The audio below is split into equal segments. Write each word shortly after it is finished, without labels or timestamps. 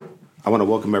I want to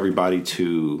welcome everybody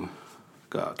to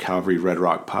Calvary Red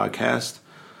Rock Podcast.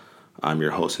 I'm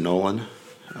your host, Nolan.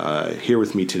 Here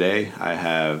with me today, I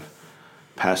have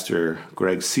Pastor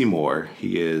Greg Seymour.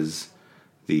 He is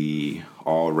the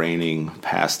all-reigning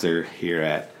pastor here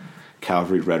at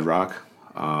Calvary Red Rock.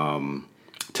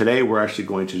 Today, we're actually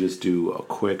going to just do a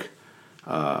quick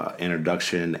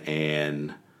introduction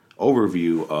and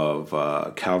overview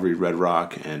of Calvary Red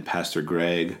Rock and Pastor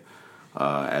Greg,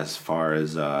 as far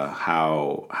as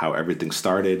how everything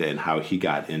started and how he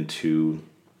got into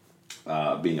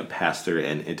being a pastor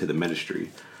and into the ministry.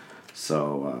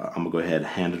 So I'm gonna go ahead and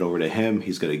hand it over to him.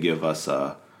 He's gonna give us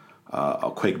a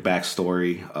quick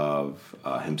backstory of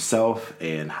himself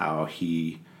and how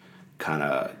he kind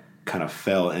of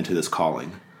fell into this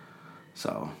calling.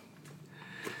 So.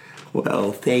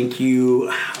 Well, thank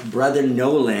you, Brother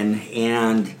Nolan.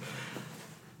 And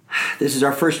this is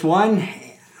our first one.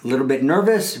 A little bit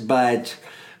nervous, but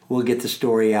we'll get the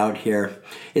story out here.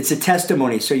 It's a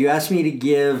testimony. So you asked me to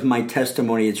give my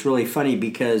testimony. It's really funny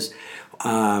because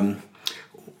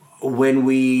when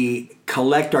we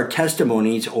collect our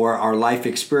testimonies or our life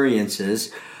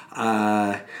experiences,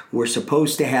 we're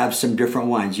supposed to have some different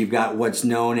ones. You've got what's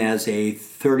known as a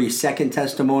 30-second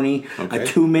testimony, okay, a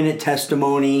 2-minute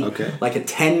testimony, okay, like a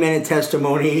 10-minute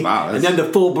testimony, wow, and then the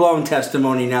full-blown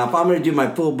testimony. Now, if I'm going to do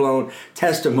my full-blown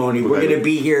testimony, we're going to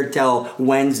be here till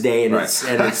Wednesday, and, right,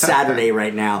 it's Saturday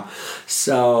right now.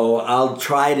 So I'll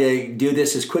try to do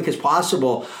this as quick as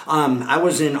possible. I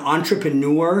was an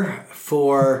entrepreneur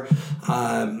for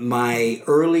my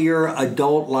earlier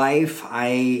adult life.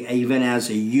 I, even as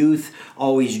a youth,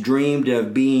 always dreamed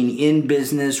of being in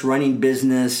business, running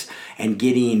business, and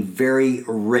getting very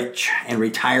rich and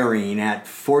retiring at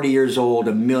 40 years old,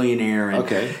 a millionaire,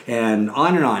 and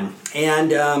on and on.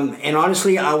 And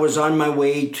honestly, I was on my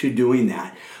way to doing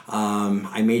that.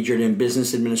 I majored in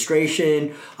business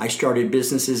administration. I started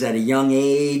businesses at a young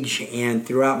age, and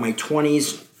throughout my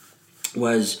 20s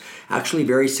was actually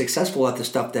very successful at the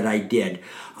stuff that I did.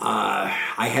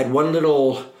 I had one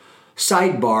little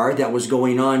sidebar that was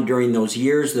going on during those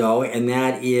years, though, and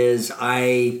that is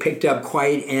I picked up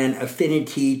quite an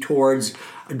affinity towards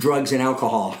drugs and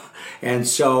alcohol. And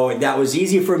so that was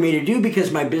easy for me to do because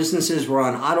my businesses were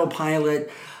on autopilot.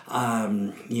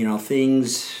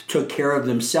 Things took care of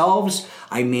themselves.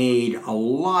 I made a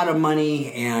lot of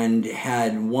money and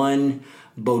had one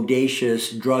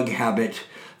bodacious drug habit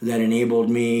that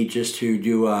enabled me just to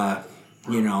do a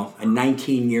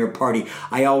 19-year party.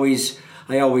 I always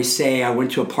say I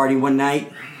went to a party one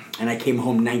night and I came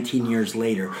home 19 years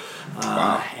later.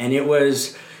 Wow. And it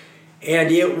was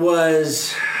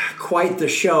quite the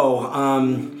show.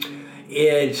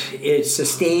 It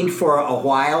sustained for a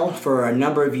while, for a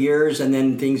number of years, and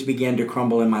then things began to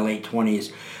crumble in my late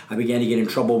 20s. I began to get in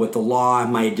trouble with the law.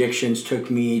 My addictions took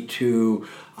me to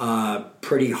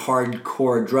pretty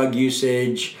hardcore drug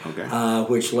usage,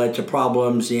 which led to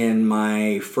problems in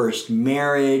my first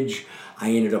marriage.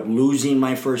 I ended up losing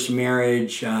my first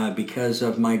marriage because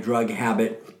of my drug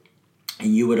habit.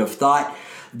 And you would have thought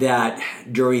that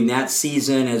during that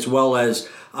season, as well as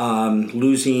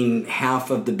losing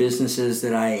half of the businesses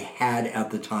that I had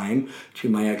at the time to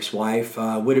my ex-wife,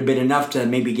 would have been enough to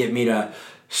maybe get me to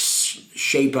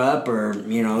shape up or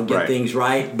get things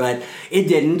right, but it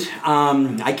didn't.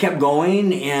 I kept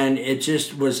going, and it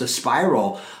just was a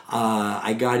spiral.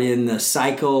 I got in the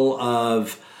cycle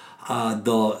of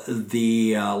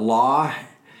the law.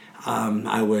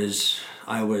 I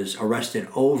was arrested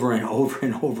over and over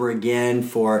and over again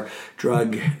for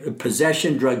drug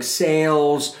possession, drug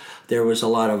sales. There was a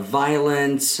lot of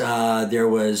violence. There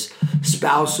was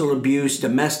spousal abuse,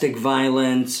 domestic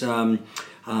violence.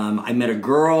 I met a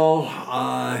girl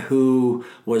who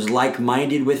was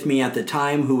like-minded with me at the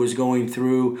time, who was going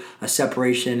through a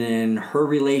separation in her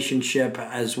relationship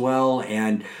as well,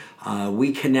 and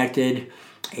we connected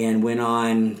and went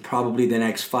on probably the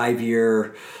next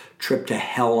 5-year trip to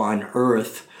hell on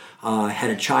earth. Had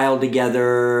a child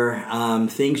together.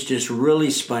 Things just really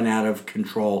spun out of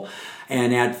control.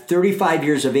 And at 35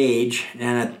 years of age,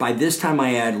 and by this time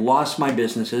I had lost my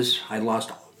businesses. I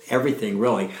lost everything,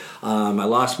 really. I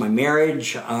lost my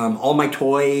marriage, all my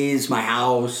toys, my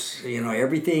house,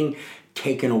 everything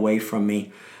taken away from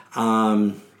me.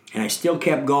 And I still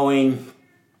kept going.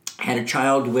 Had a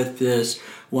child with this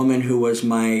woman who was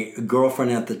my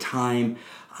girlfriend at the time.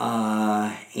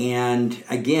 And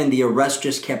again, the arrests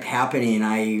just kept happening.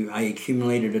 I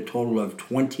accumulated a total of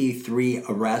 23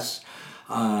 arrests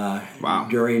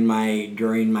during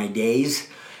my days.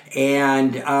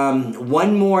 And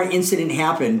one more incident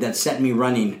happened that set me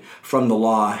running from the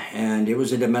law, and it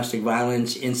was a domestic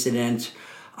violence incident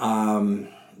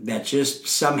that just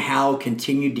somehow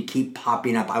continued to keep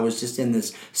popping up. I was just in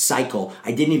this cycle.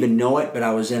 I didn't even know it, but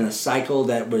I was in a cycle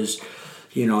that was,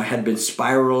 had been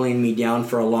spiraling me down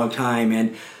for a long time.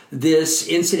 And this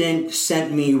incident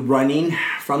sent me running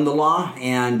from the law,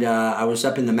 and I was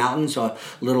up in the mountains, a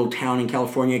little town in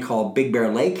California called Big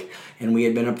Bear Lake, and we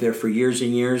had been up there for years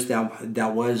and years.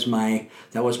 That was my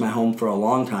home for a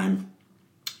long time,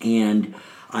 and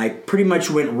I pretty much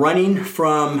went running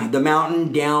from the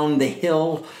mountain down the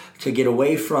hill to get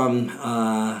away from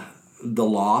the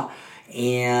law,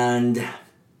 and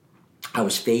I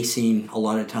was facing a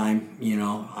lot of time.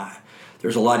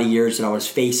 There's a lot of years that I was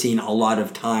facing a lot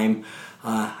of time.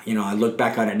 I look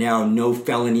back on it now, no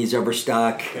felonies ever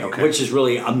stuck, which is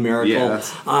really a miracle. Yeah,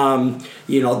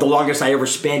 the longest I ever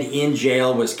spent in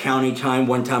jail was county time.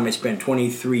 One time I spent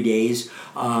 23 days.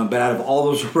 But out of all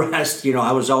those arrests,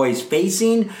 I was always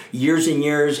facing years and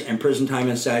years and prison time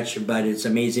and such. But it's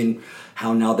amazing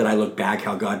how now that I look back,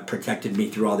 how God protected me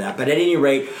through all that. But at any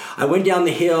rate, I went down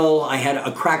the hill. I had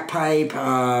a crack pipe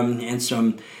and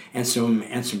some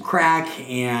crack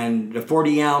and a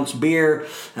 40-ounce beer.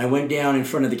 I went down in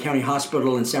front of the county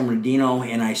hospital in San Bernardino,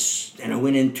 and I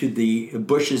went into the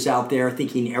bushes out there,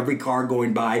 thinking every car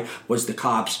going by was the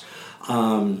cops.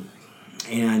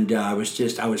 And I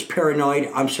was paranoid.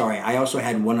 I'm sorry. I also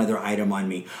had one other item on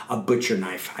me, a butcher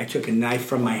knife. I took a knife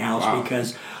from my house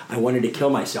because I wanted to kill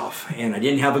myself, and I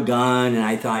didn't have a gun, and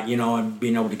I thought,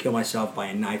 being able to kill myself by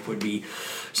a knife would be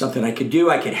something I could do.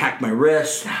 I could hack my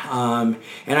wrist, and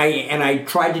I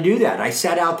tried to do that. I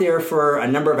sat out there for a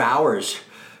number of hours,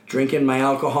 drinking my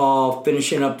alcohol,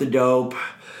 finishing up the dope,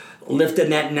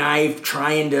 lifting that knife,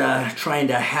 trying to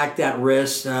hack that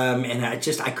wrist, and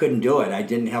I couldn't do it. I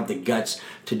didn't have the guts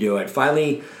to do it.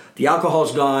 Finally, the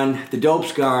alcohol's gone, the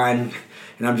dope's gone,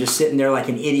 and I'm just sitting there like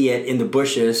an idiot in the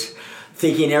bushes,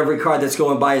 thinking every car that's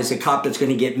going by is a cop that's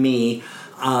going to get me.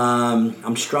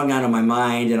 I'm strung out of my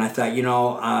mind, and I thought,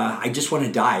 I just want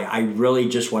to die. I really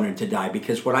just wanted to die,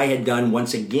 because what I had done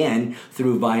once again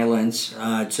through violence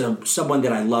to someone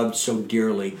that I loved so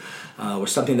dearly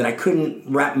was something that I couldn't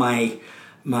wrap my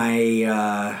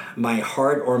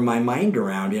heart or my mind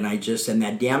around, and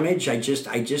that damage, I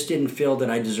just didn't feel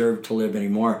that I deserved to live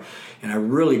anymore, and I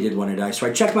really did want to die. So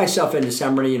I checked myself into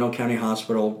San Bernardino County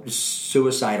Hospital,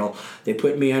 suicidal. They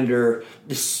put me under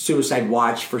suicide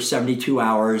watch for 72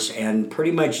 hours, and pretty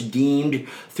much deemed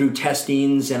through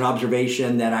testings and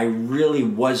observation that I really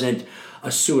wasn't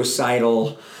a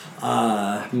suicidal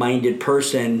minded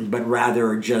person, but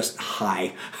rather just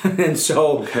high. And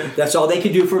so that's all they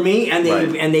could do for me, and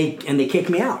they kicked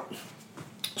me out.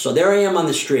 So there I am on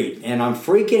the street, and I'm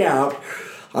freaking out.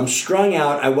 I'm strung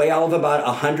out. I weigh all of about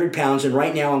 100 pounds, and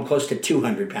right now I'm close to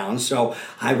 200 pounds. So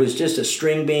I was just a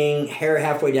string bean, hair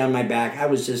halfway down my back. I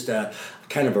was just a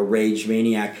kind of a rage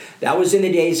maniac. That was in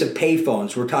the days of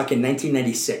payphones. We're talking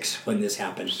 1996 when this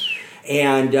happened.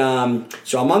 And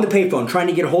so I'm on the payphone trying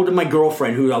to get a hold of my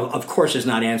girlfriend, who, of course, is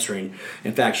not answering.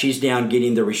 In fact, she's down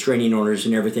getting the restraining orders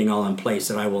and everything all in place,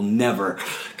 that I will never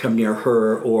come near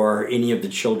her or any of the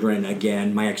children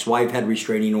again. My ex-wife had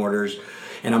restraining orders.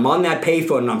 And I'm on that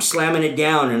payphone, and I'm slamming it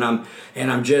down, and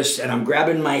I'm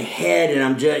grabbing my head, and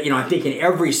I'm just, I'm thinking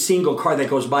every single car that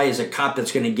goes by is a cop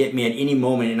that's going to get me at any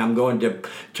moment, and I'm going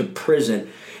to prison.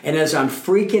 And as I'm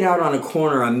freaking out on a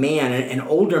corner, a man, an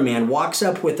older man, walks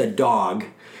up with a dog.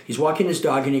 He's walking his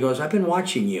dog, and he goes, "I've been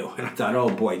watching you." And I thought, oh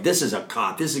boy, this is a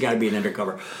cop. This has got to be an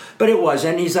undercover. But it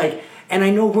wasn't. He's like, "And I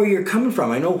know where you're coming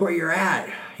from. I know where you're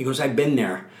at." He goes, "I've been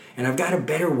there. And I've got a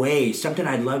better way, something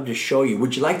I'd love to show you.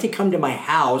 Would you like to come to my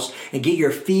house and get your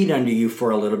feet under you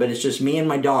for a little bit? It's just me and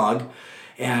my dog."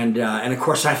 And of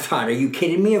course I thought, are you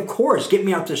kidding me? Of course, get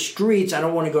me off the streets. I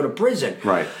don't want to go to prison.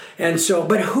 Right. And so,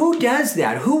 but who does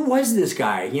that? Who was this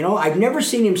guy? I've never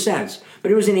seen him since,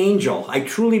 but it was an angel. I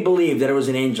truly believe that it was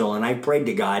an angel, and I prayed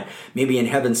to God, maybe in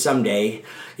heaven someday,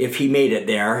 if he made it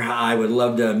there, I would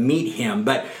love to meet him.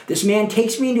 But this man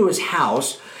takes me into his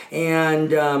house, and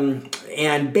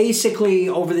basically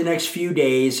over the next few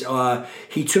days,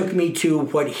 he took me to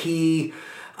what he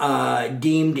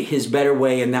deemed his better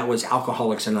way, and that was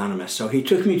Alcoholics Anonymous. So he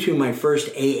took me to my first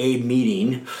AA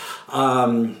meeting,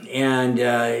 and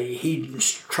he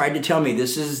tried to tell me,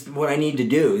 this is what I need to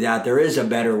do, that there is a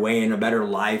better way and a better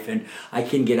life, and I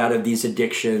can get out of these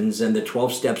addictions, and the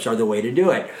 12 steps are the way to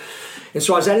do it. And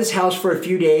so I was at his house for a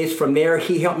few days. From there,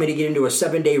 he helped me to get into a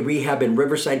 7-day rehab in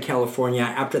Riverside, California.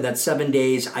 After that 7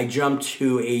 days, I jumped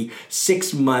to a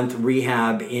 6-month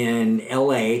rehab in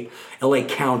LA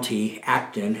County,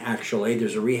 Acton, actually.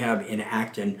 There's a rehab in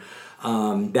Acton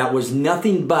that was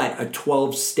nothing but a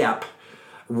 12-step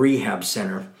rehab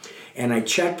center. and I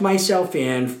checked myself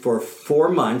in for 4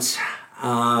 months.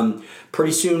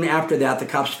 Pretty soon after that, the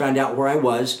cops found out where I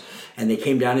was, and they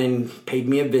came down and paid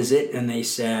me a visit, and they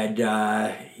said,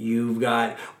 we've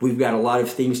got a lot of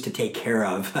things to take care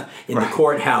of in the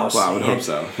courthouse. Well, I would hope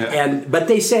so. Yeah. But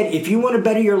they said, if you want to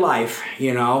better your life,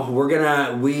 we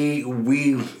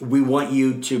want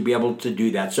you to be able to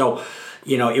do that. So,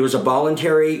 it was a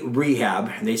voluntary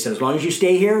rehab. And they said, as long as you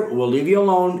stay here, we'll leave you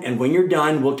alone, and when you're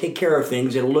done, we'll take care of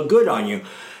things. It'll look good on you,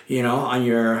 on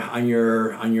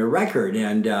your record.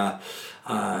 And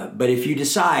but if you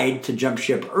decide to jump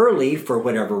ship early for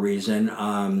whatever reason,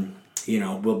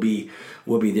 we'll be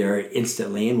there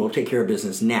instantly, and we'll take care of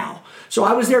business now. So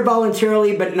I was there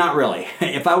voluntarily, but not really.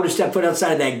 If I would have stepped foot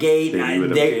outside of that gate,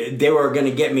 they were going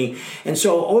to get me. And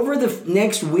so over the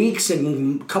next weeks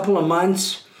and couple of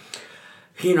months,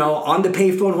 on the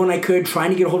payphone when I could,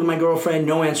 trying to get a hold of my girlfriend,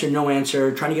 no answer.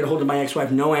 Trying to get a hold of my ex-wife,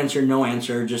 no answer.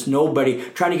 Just nobody.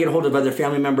 Trying to get a hold of other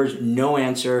family members, no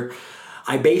answer.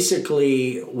 I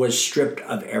basically was stripped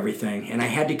of everything, and I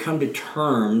had to come to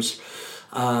terms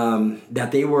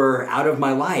that they were out of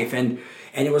my life, and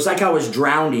it was like I was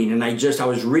drowning, and I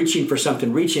was reaching for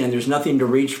something, and there's nothing to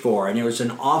reach for, and it was an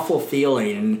awful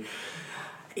feeling. And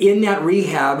in that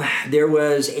rehab, there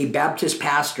was a Baptist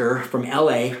pastor from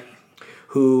LA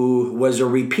who was a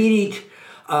repeat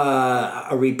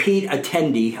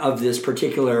attendee of this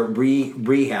particular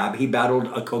rehab. He battled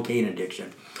a cocaine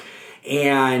addiction.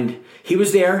 And he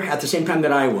was there at the same time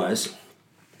that I was.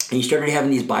 And he started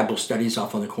having these Bible studies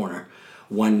off on the corner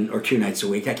 1 or 2 nights a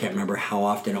week. I can't remember how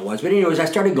often it was. But anyways, I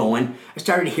started going. I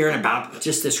started hearing about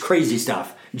just this crazy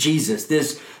stuff. Jesus,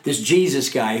 this Jesus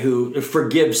guy who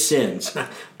forgives sins.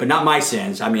 But not my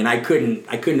sins. I mean, I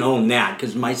couldn't own that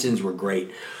because my sins were great.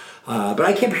 But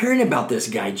I kept hearing about this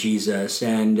guy Jesus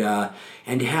and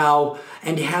how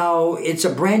it's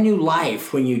a brand new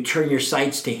life when you turn your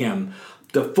sights to him.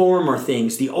 The former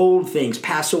things, the old things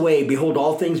pass away. Behold,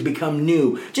 all things become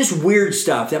new. Just weird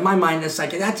stuff that my mind is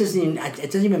like, it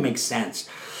doesn't even make sense.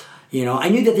 I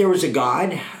knew that there was a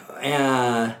God,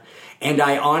 and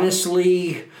I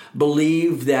honestly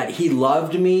believed that he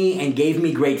loved me and gave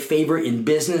me great favor in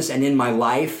business and in my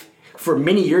life. For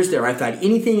many years there, I thought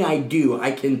anything I do,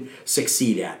 I can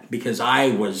succeed at because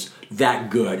I was that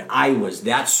good. I was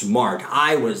that smart.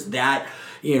 I was that,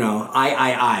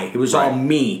 I. It was all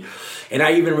me. And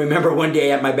I even remember one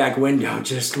day at my back window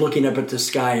just looking up at the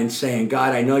sky and saying,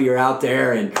 God, I know you're out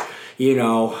there, and,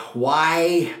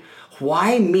 why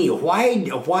me?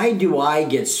 Why do I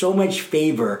get so much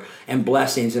favor and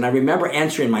blessings? And I remember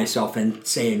answering myself and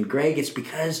saying, Greg, it's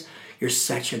because you're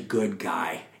such a good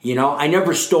guy. I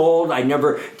never stole. I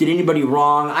never did anybody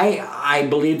wrong. I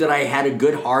believe that I had a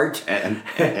good heart. And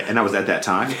that was at that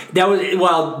time?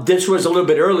 This was a little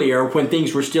bit earlier when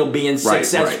things were still being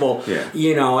successful. Right.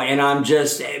 Yeah.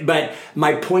 And but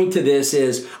my point to this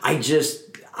is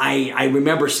I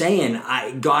remember saying,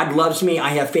 God loves me. I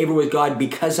have favor with God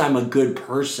because I'm a good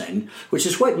person, which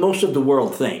is what most of the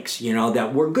world thinks,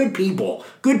 that we're good people.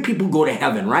 Good people go to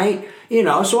heaven, right?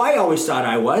 So I always thought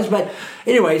I was. But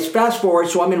anyways, fast forward.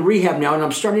 So I'm in rehab now, and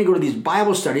I'm starting to go to these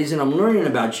Bible studies, and I'm learning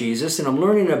about Jesus, and I'm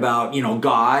learning about,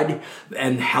 God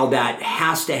and how that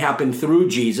has to happen through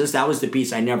Jesus. That was the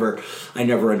piece I never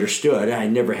understood. I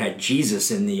never had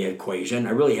Jesus in the equation.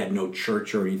 I really had no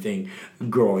church or anything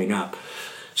growing up.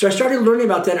 So I started learning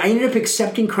about that. I ended up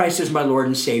accepting Christ as my Lord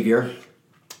and Savior,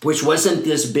 which wasn't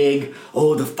this big,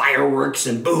 the fireworks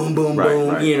and boom, boom, boom.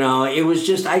 Right. It was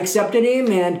just I accepted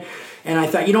him, and I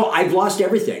thought, I've lost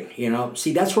everything.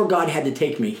 See, that's where God had to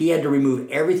take me. He had to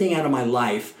remove everything out of my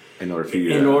life in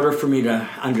order for me to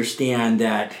understand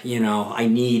that I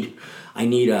need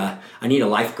a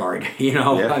lifeguard.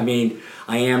 Yeah. I mean,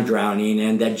 I am drowning,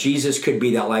 and that Jesus could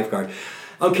be that lifeguard.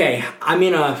 Okay, I'm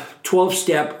in a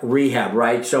 12-step rehab,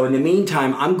 right? So in the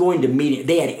meantime, I'm going to meetings.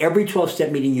 They had every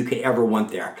 12-step meeting you could ever want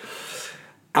there.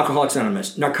 Alcoholics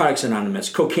Anonymous, Narcotics Anonymous,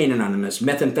 Cocaine Anonymous,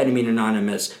 Methamphetamine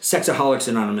Anonymous, Sexaholics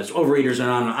Anonymous, Overeaters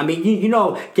Anonymous. I mean,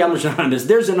 Gamblers Anonymous.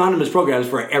 There's anonymous programs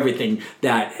for everything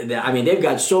they've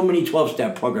got so many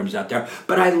 12-step programs out there,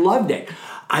 but I loved it.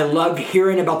 I loved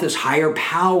hearing about this higher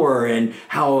power and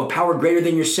how a power greater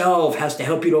than yourself has to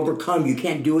help you to overcome. You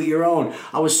can't do it your own.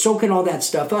 I was soaking all that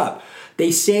stuff up.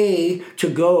 They say to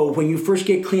go, when you first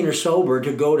get clean or sober,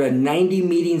 to go to 90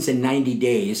 meetings in 90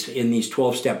 days in these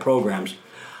 12-step programs.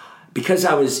 Because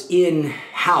I was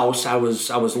in-house, I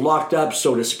was locked up,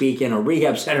 so to speak, in a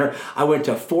rehab center. I went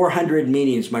to 400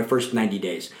 meetings my first 90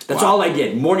 days. That's all I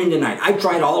did, morning to night. I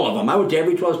tried all of them. I went to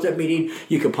every 12-step meeting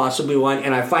you could possibly want,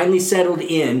 and I finally settled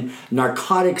in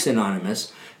Narcotics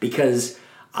Anonymous because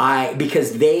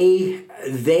they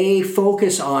they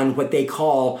focus on what they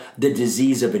call the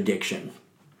disease of addiction.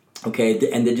 Okay,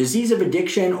 and the disease of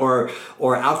addiction or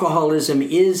alcoholism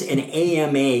is an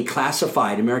AMA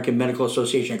classified, American Medical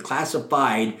Association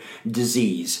classified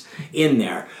disease in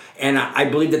there, and I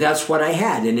believe that that's what I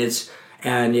had, and it's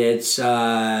and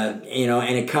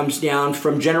it comes down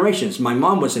from generations. My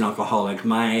mom was an alcoholic.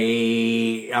 Her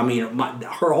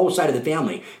whole side of the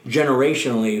family,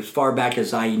 generationally, as far back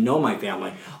as I know my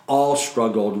family, all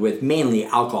struggled with mainly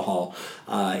alcohol.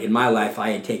 In my life,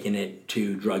 I had taken it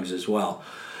to drugs as well.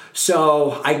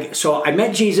 So I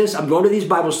met Jesus. I'm going to these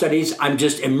Bible studies. I'm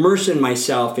just immersing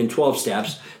myself in 12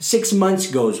 steps. 6 months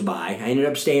goes by. I ended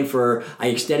up I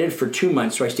extended for 2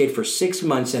 months, so I stayed for 6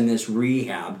 months in this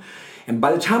rehab. And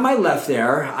by the time I left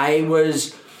there, I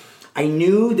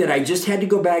knew that I just had to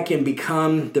go back and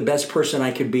become the best person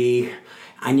I could be.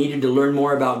 I needed to learn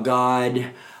more about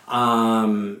God.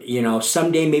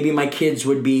 Someday maybe my kids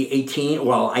would be 18.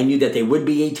 Well, I knew that they would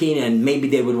be 18 and maybe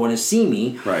they would want to see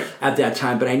me at that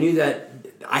time. But I knew that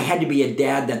I had to be a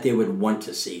dad that they would want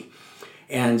to see.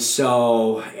 And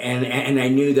so, and I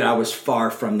knew that I was far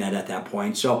from that at that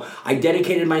point. So I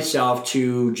dedicated myself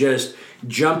to just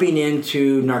jumping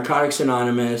into Narcotics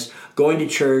Anonymous, going to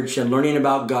church and learning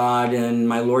about God and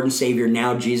my Lord and Savior,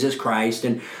 now Jesus Christ.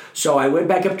 And so I went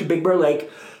back up to Big Bear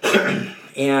Lake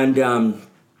and,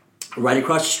 right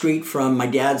across the street from my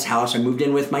dad's house. I moved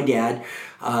in with my dad,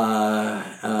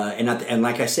 and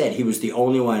like I said, he was the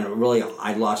only one. Really,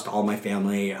 I lost all my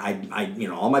family.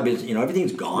 All my business.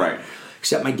 Everything's gone,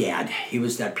 except my dad. He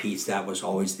was that piece that was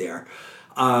always there.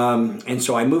 And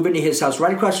so I moved into his house.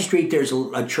 Right across the street, there's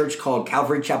a church called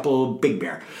Calvary Chapel Big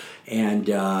Bear,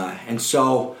 and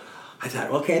so I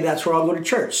thought, okay, that's where I'll go to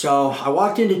church. So I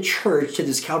walked into church to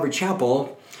this Calvary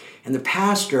Chapel. And the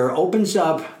pastor opens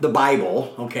up the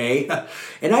Bible, okay?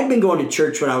 And I'd been going to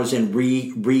church when I was in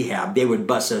rehab. They would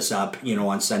bus us up,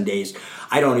 on Sundays.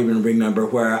 I don't even remember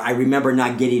where. I remember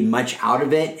not getting much out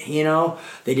of it,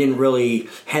 They didn't really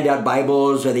hand out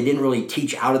Bibles or they didn't really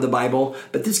teach out of the Bible.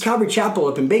 But this Calvary Chapel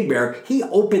up in Big Bear, he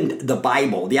opened the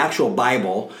Bible, the actual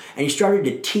Bible, and he started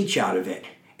to teach out of it.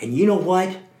 And you know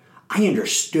what? I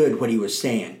understood what he was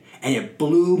saying. And it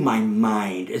blew my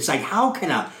mind. It's like, how can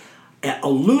a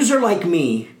loser like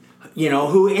me,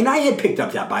 and I had picked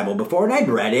up that Bible before and I'd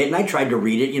read it and I tried to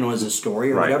read it, as a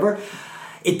story or whatever.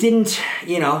 It didn't,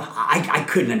 I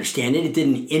couldn't understand it. It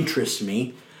didn't interest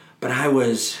me, but I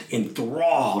was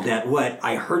enthralled at what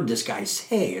I heard this guy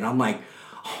say. And I'm like,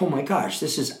 oh my gosh,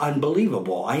 this is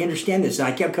unbelievable. I understand this. And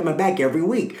I kept coming back every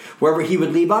week. Wherever he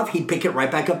would leave off, he'd pick it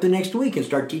right back up the next week and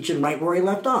start teaching right where he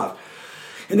left off.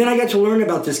 And then I got to learn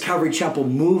about this Calvary Chapel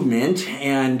movement,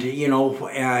 and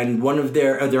and one of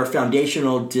their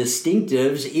foundational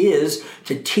distinctives is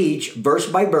to teach verse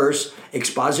by verse,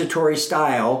 expository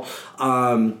style,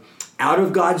 out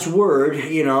of God's Word,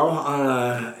 and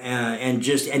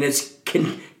it's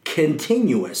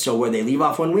continuous. So where they leave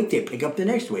off one week, they pick up the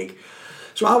next week.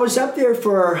 So I was up there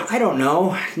for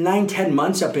 9-10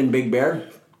 months up in Big Bear,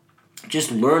 just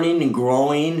learning and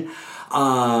growing.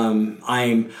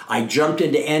 I jumped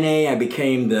into NA. I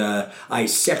became I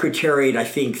secretaried, I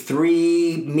think,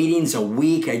 3 meetings a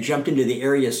week. I jumped into the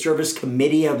area service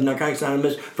committee of Narcotics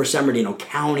Anonymous for San Bernardino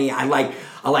County. I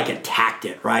attacked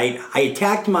it, right? I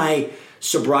attacked my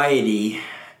sobriety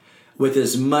with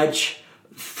as much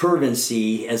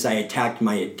fervency as I attacked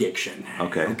my addiction.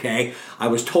 Okay. I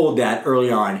was told that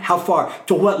early on.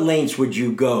 To what lengths would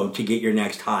you go to get your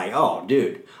next high? Oh,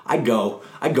 dude. I'd go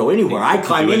anywhere. I'd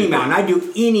climb any mountain. I'd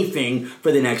do anything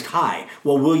for the next high.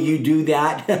 Well, will you do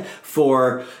that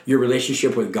for your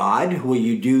relationship with God? Will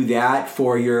you do that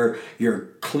for your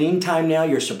clean time now,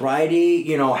 your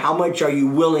sobriety? How much are you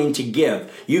willing to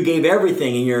give? You gave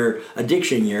everything in your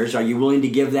addiction years. Are you willing to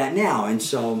give that now? And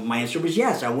so my answer was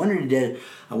yes. I wanted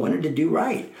to do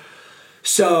right.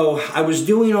 So I was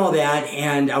doing all that,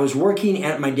 and I was working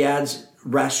at my dad's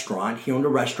restaurant. He owned a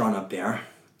restaurant up there.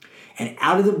 And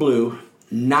out of the blue,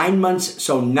 9 months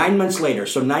later,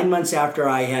 9 months after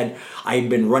I had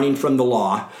been running from the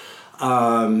law,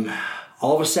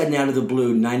 all of a sudden out of the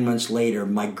blue, 9 months later,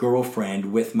 my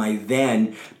girlfriend with my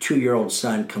then 2-year-old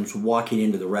son comes walking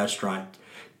into the restaurant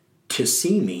to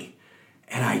see me.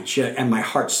 And my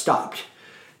heart stopped,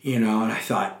 and I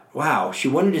thought, wow, she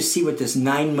wanted to see what this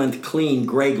 9-month clean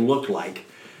Greg looked like.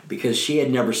 Because she had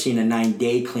never seen a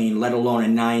 9-day clean, let alone a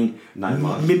 9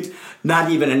 months. Not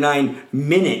even a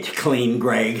 9-minute clean,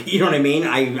 Greg. You know what I mean?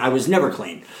 I was never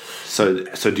clean. So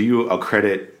do you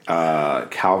accredit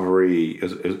Calvary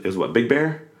is what, Big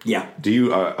Bear? Yeah. Do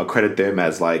you accredit them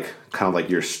as kind of like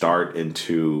your start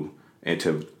into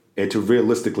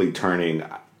realistically turning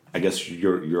I guess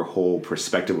your whole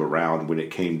perspective around when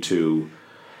it came to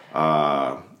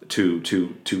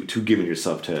giving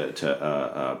yourself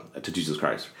to Jesus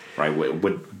Christ, right?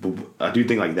 Do you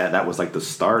think like that was like the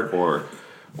start, or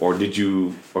did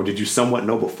you somewhat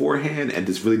know beforehand and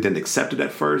just really didn't accept it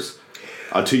at first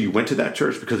until you went to that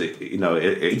church? Because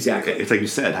exactly, it's like you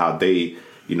said, how they,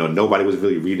 nobody was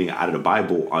really reading out of the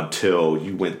Bible until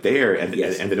you went there, and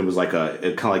then it was like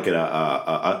a kind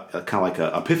of like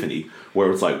a epiphany where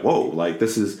it was like, whoa, like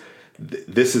this is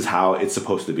how it's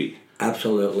supposed to be.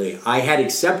 Absolutely. I had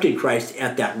accepted Christ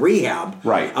at that rehab.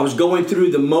 Right. I was going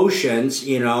through the motions,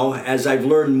 as I've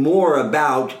learned more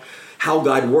about how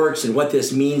God works and what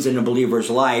this means in a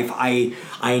believer's life. I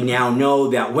now know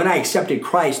that when I accepted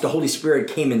Christ, the Holy Spirit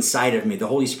came inside of me. The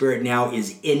Holy Spirit now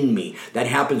is in me. That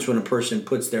happens when a person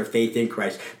puts their faith in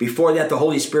Christ. Before that, the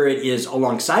Holy Spirit is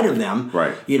alongside of them,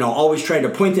 right? Always trying to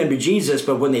point them to Jesus.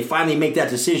 But when they finally make that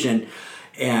decision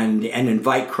and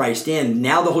invite Christ in,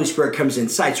 now the Holy Spirit comes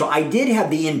inside. So I did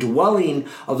have the indwelling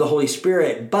of the Holy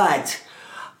Spirit, but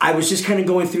I was just kind of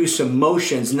going through some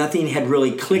motions. Nothing had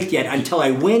really clicked yet until I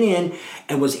went in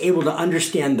and was able to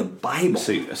understand the Bible.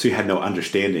 So you had no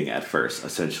understanding at first,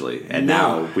 essentially. And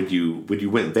now when you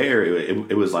went there,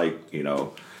 it was like, kind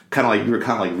of like you were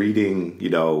kind of like reading,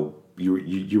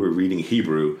 you were reading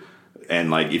Hebrew. And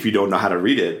like, if you don't know how to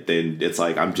read it, then it's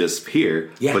like, I'm just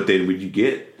here. Yeah. But then when you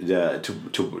get to that,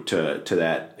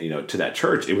 to that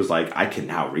church, it was like, I can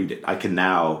now read it. I can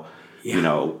now,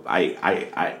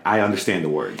 I understand the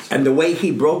words. And the way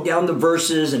he broke down the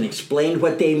verses and explained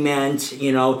what they meant,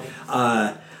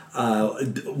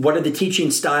 one of the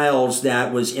teaching styles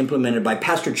that was implemented by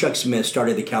Pastor Chuck Smith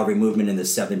started the Calvary movement in the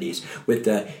 70s with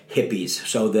the hippies.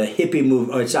 So the hippie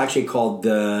movement, it's actually called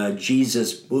the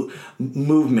Jesus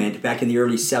movement back in the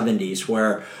early 70s,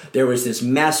 where there was this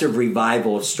massive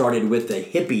revival. It started with the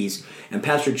hippies, and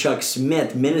Pastor Chuck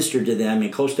Smith ministered to them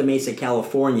in Costa Mesa,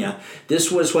 California.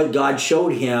 This was what God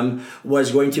showed him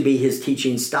was going to be his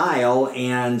teaching style,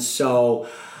 and so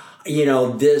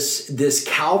this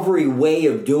Calvary way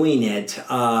of doing it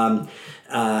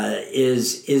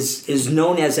is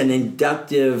known as an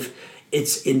inductive.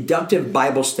 It's inductive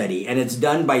Bible study, and it's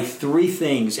done by three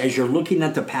things. As you're looking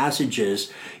at the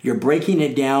passages, you're breaking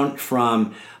it down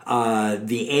from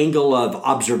the angle of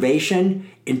observation,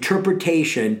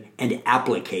 interpretation, and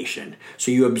application.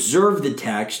 So you observe the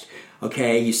text.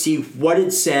 Okay, you see what it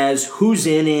says, who's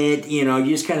in it, you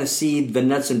just kind of see the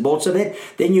nuts and bolts of it.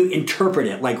 Then you interpret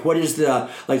it. Like,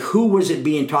 who was it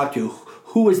being talked to?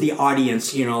 Who is the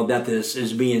audience, that this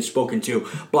is being spoken to?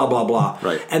 Blah, blah, blah.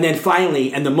 Right. And then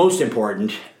finally, and the most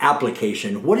important,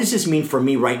 application. What does this mean for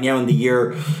me right now in the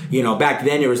year, back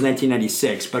then it was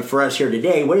 1996, but for us here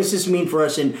today, what does this mean for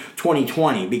us in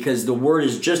 2020? Because the word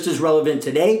is just as relevant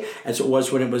today as it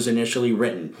was when it was initially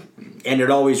written. And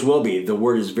it always will be. The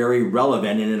word is very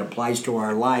relevant and it applies to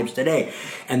our lives today.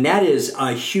 And that is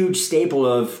a huge staple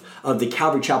of the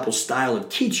Calvary Chapel style of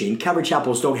teaching. Calvary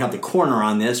Chapels don't have the corner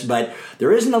on this, but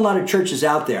there isn't a lot of churches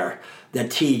out there that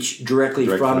teach directly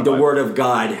from the Word of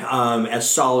God as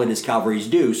solid as Calvary's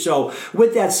do. So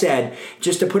with that said,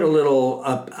 just to put a little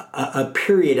a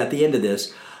period at the end of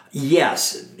this,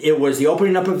 yes, it was the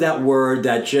opening up of that word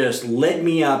that just lit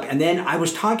me up. And then I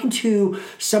was talking to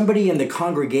somebody in the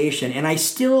congregation, and I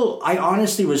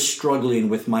honestly was struggling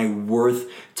with my worth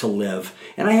to live.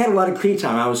 And I had a lot of clean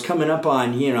time. I was coming up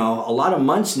on, a lot of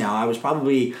months now. I was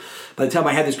probably, by the time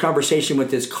I had this conversation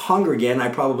with this congregant, I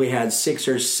probably had 6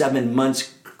 or 7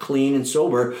 months clean and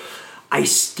sober. I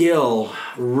still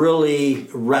really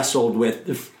wrestled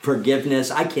with forgiveness.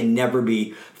 I can never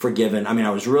be forgiven. I mean,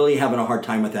 I was really having a hard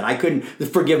time with that. I couldn't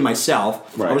forgive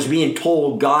myself. Right. I was being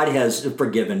told God has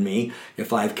forgiven me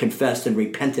if I've confessed and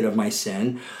repented of my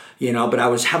sin, but I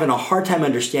was having a hard time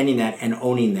understanding that and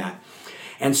owning that.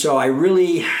 And so I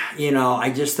really,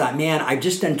 I just thought, man, I've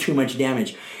just done too much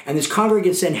damage. And this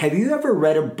congregant said, have you ever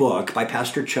read a book by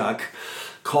Pastor Chuck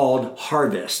called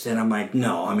Harvest? And I'm like,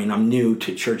 no, I'm new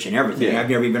to church and everything. Yeah. I've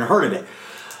never even heard of it.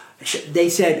 They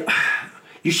said,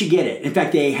 you should get it. In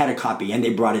fact, they had a copy and they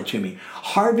brought it to me.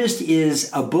 Harvest is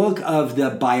a book of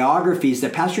the biographies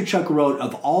that Pastor Chuck wrote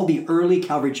of all the early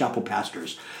Calvary Chapel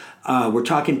pastors. We're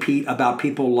talking, Pete, about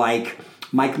people like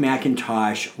Mike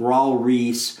McIntosh, Raul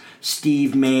Reese,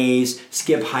 Steve Mays,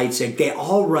 Skip Heitzig. They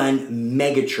all run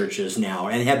mega churches now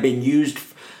and have been used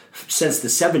since the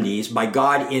 70s by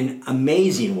God in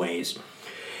amazing ways.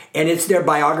 And it's their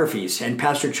biographies, and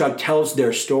Pastor Chuck tells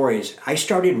their stories. I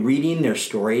started reading their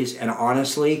stories, and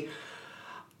honestly,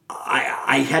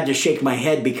 I had to shake my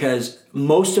head because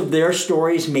most of their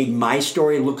stories made my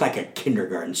story look like a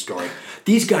kindergarten story.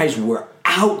 These guys were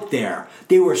out there.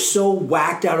 They were so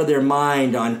whacked out of their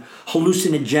mind on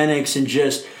hallucinogenics and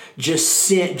just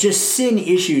sin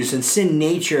issues and sin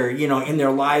nature, in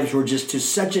their lives were just to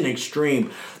such an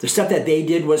extreme. The stuff that they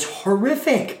did was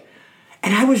horrific.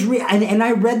 And I was and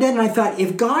I read that and I thought,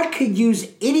 if God could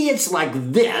use idiots like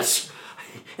this,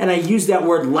 and I use that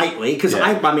word lightly because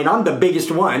I'm the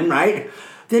biggest one, right?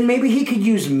 Then maybe he could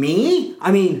use me?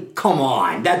 I mean, come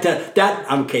on.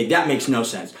 That makes no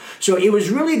sense. So it was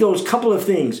really those couple of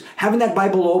things, having that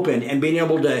Bible open and being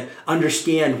able to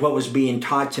understand what was being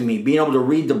taught to me, being able to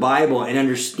read the Bible and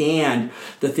understand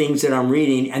the things that I'm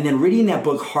reading, and then reading that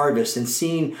book Harvest and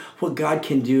seeing what God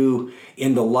can do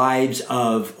in the lives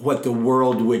of what the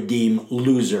world would deem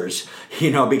losers.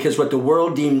 Because what the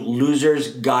world deemed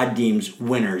losers, God deems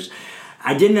winners.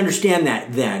 I didn't understand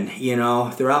that then,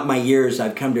 Throughout my years,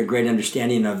 I've come to a great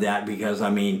understanding of that because,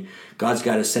 God's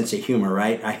got a sense of humor,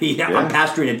 right? I'm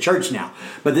pastoring a church now.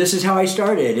 But this is how I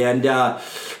started. And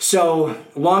so,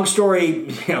 long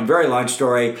story, very long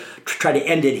story, try to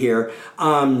end it here.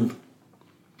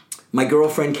 My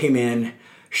girlfriend came in.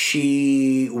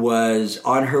 She was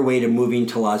on her way to moving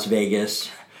to Las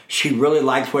Vegas. She really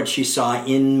liked what she saw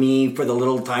in me for the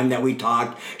little time that we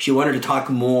talked. She wanted to talk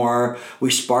more. We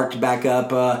sparked back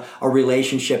up a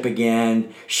relationship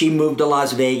again. She moved to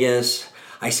Las Vegas.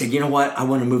 I said, you know what? I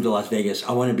want to move to Las Vegas.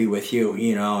 I want to be with you,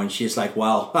 And she's like,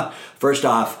 well, first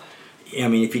off,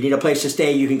 if you need a place to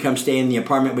stay, you can come stay in the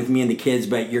apartment with me and the kids,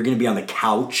 but you're going to be on the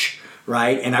couch,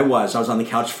 right? And I was on the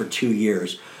couch for 2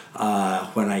 years.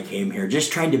 When I came here,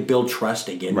 just trying to build trust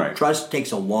again. Right. Trust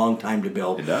takes a long time to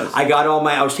build. It does. I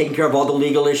was taking care of all the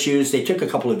legal issues. They took a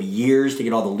couple of years to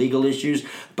get all the legal issues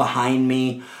behind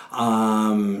me.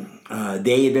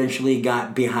 They eventually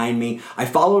got behind me. I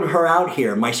followed her out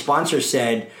here. My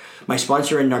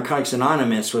sponsor in Narcotics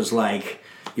Anonymous was like,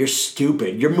 you're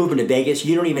stupid. You're moving to Vegas.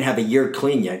 You don't even have a year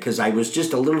clean yet, because I was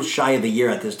just a little shy of a year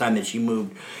at this time that she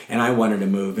moved, and I wanted to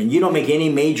move. And you don't make any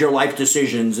major life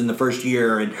decisions in the first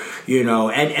year, and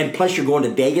and plus you're going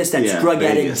to Vegas. That's drug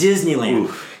addict Disneyland.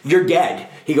 Oof. You're dead.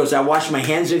 He goes, I wash my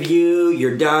hands of you.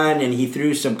 You're done. And he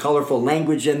threw some colorful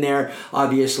language in there,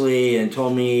 obviously, and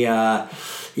told me, a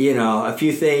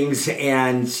few things,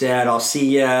 and said, I'll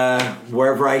see you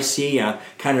wherever I see you,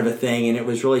 kind of a thing. And it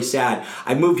was really sad.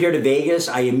 I moved here to Vegas.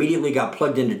 I immediately got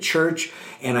plugged into church,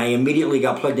 and I immediately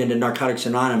got plugged into Narcotics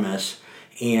Anonymous.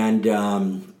 And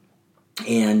I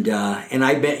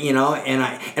bet,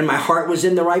 and my heart was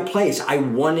in the right place. I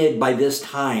wanted by this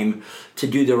time to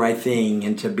do the right thing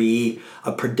and to be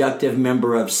a productive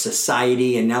member of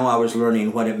society. And now I was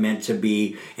learning what it meant to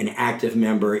be an active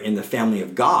member in the family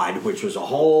of God, which was a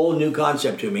whole new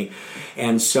concept to me.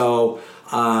 And so,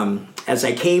 as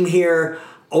I came here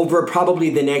over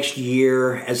probably the next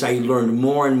year, as I learned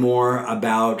more and more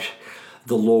about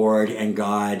the Lord and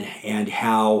God and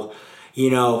how,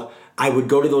 I would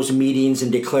go to those meetings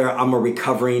and declare I'm a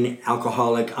recovering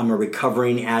alcoholic, I'm a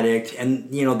recovering addict. And,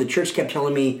 the church kept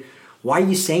telling me, why are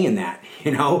you saying that?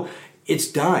 It's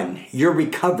done. You're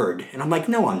recovered. And I'm like,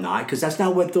 no, I'm not, because that's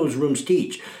not what those rooms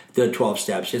teach, the 12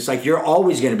 steps. It's like you're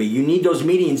always going to be. You need those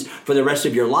meetings for the rest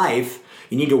of your life.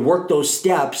 You need to work those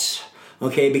steps,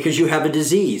 okay, because you have a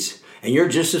disease. And you're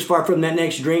just as far from that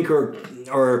next drink or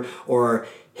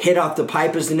hit off the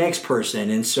pipe as the next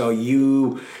person. And so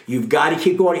you've got to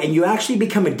keep going, and you actually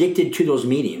become addicted to those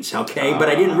meetings, okay? But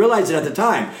I didn't realize it at the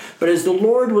time. But as the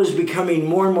Lord was becoming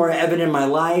more and more evident in my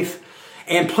life,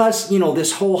 and plus,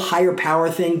 this whole higher power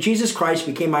thing, Jesus Christ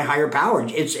became my higher power.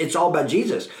 It's all about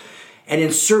Jesus. And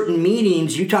in certain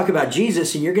meetings, you talk about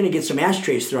Jesus and you're going to get some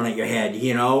ashtrays thrown at your head,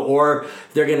 or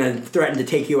they're going to threaten to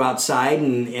take you outside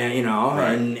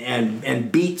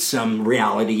and beat some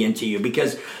reality into you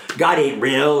because God ain't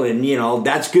real, and,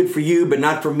 that's good for you, but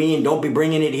not for me, and don't be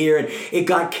bringing it here. And it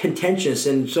got contentious.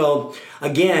 And so,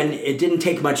 again, it didn't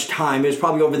take much time. It was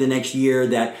probably over the next year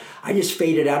that I just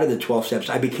faded out of the 12 steps.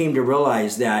 I became to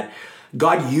realize that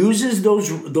God uses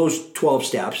those 12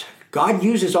 steps. God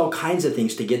uses all kinds of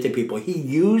things to get to people. He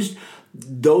used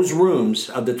those rooms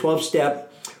of the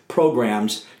 12-step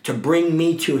programs to bring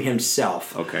me to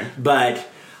himself. Okay. But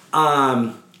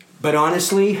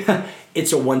honestly,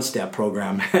 it's a one-step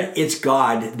program. It's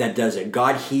God that does it.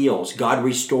 God heals. God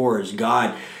restores.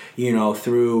 God,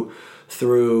 through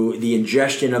the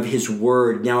ingestion of his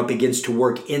word, now it begins to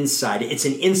work inside. It's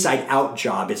an inside-out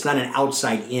job. It's not an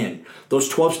outside-in.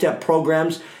 Those 12-step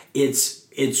programs, it's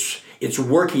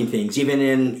working things. Even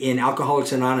in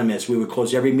Alcoholics Anonymous, we would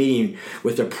close every meeting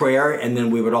with a prayer, and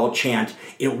then we would all chant,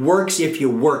 "It works if you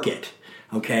work it,"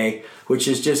 okay? Which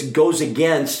is just goes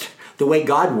against the way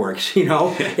God works,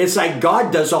 It's like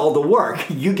God does all the work.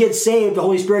 You get saved, the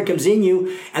Holy Spirit comes in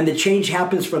you, and the change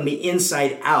happens from the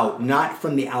inside out, not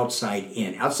from the outside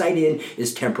in. Outside in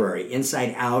is temporary.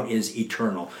 Inside out is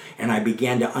eternal. And I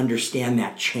began to understand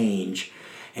that change.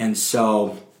 And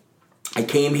so I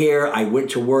came here. I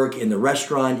went to work in the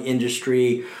restaurant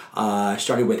industry. I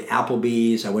started with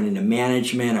Applebee's. I went into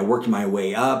management. I worked my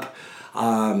way up.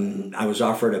 I was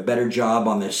offered a better job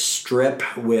on the Strip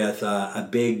with a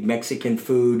big Mexican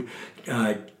food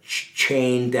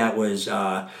chain that was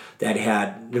that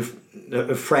had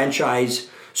the franchise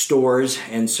stores,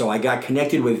 and so I got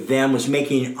connected with them. Was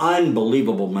making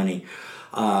unbelievable money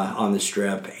on the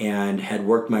Strip, and had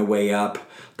worked my way up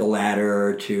the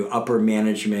ladder to upper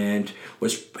management.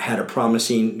 Had a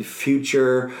promising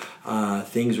future.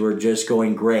 Things were just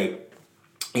going great.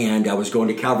 And I was going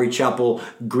to Calvary Chapel,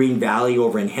 Green Valley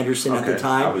over in Henderson at the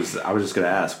time. I was just going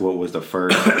to ask, what was the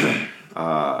first,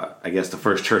 the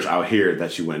first church out here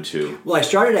that you went to? Well, I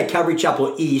started at Calvary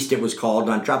Chapel East, it was called,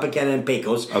 on Tropicana and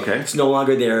Pecos. Okay. It's no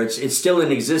longer there. It's still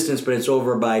in existence, but it's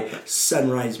over by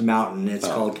Sunrise Mountain. It's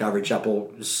called Calvary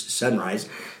Chapel Sunrise.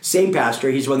 Same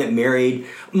pastor. He's the one that married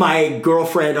my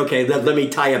girlfriend. Okay, let me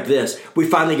tie up this. We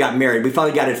finally got married. We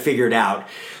finally got it figured out.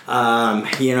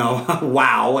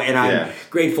 Wow. And I'm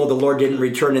grateful the Lord didn't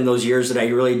return in those years that I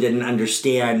really didn't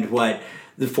understand what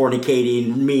the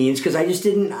fornicating means, because I just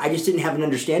didn't have an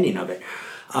understanding of it.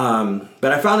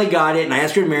 But I finally got it, and I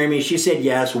asked her to marry me. She said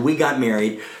yes. We got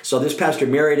married. So this pastor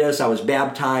married us. I was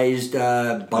baptized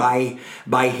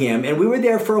by him, and we were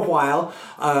there for a while.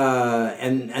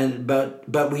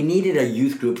 But we needed a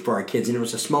youth group for our kids, and it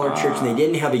was a smaller church, and they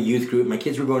didn't have a youth group. My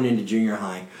kids were going into junior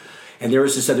high. And there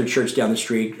was this other church down the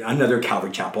street, another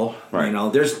Calvary Chapel. Right.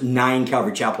 There's 9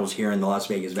 Calvary Chapels here in the Las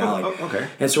Vegas Valley. Oh, okay.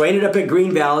 And so I ended up at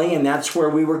Green Valley, and that's where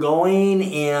we were going.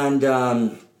 And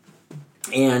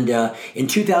in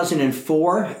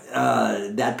 2004,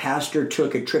 that pastor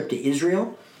took a trip to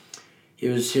Israel. It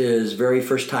was his very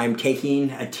first time taking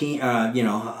a team,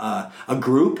 a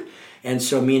group. And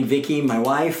so me and Vicky, my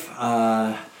wife,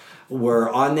 were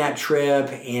on that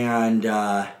trip,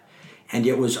 and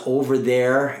it was over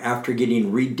there after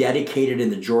getting rededicated in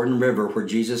the Jordan River where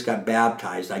Jesus got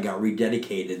baptized. I got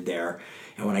rededicated there.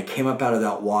 And when I came up out of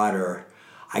that water,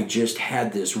 I just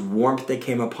had this warmth that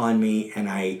came upon me, and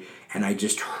I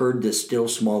just heard this still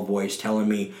small voice telling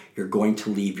me, "You're going to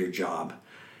leave your job."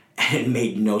 And it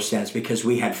made no sense, because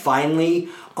we had finally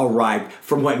arrived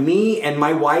from what me and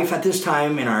my wife at this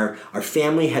time and our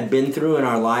family had been through in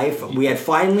our life. We had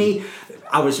finally...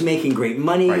 I was making great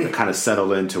money. Right, kind of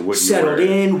settled into what you were. Settled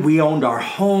in. We owned our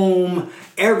home.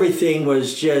 Everything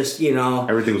was just,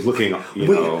 Everything was looking,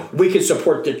 We could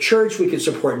support the church. We could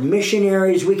support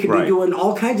missionaries. We could be doing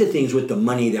all kinds of things with the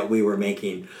money that we were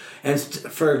making. And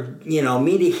for,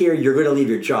 me to hear you're going to leave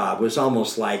your job was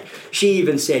almost like, she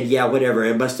even said, yeah, whatever.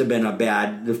 It must have been a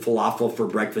bad falafel for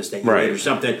breakfast that you ate or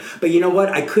something. But you know what?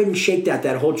 I couldn't shake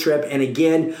that whole trip. And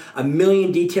again, a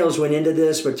million details went into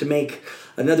this, but to make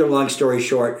another long story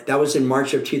short, that was in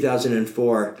March of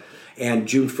 2004, and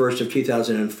June 1st of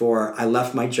 2004, I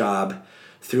left my job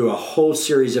through a whole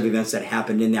series of events that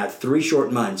happened in that 3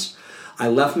 short months. I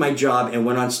left my job and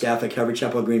went on staff at Calvary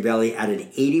Chapel Green Valley at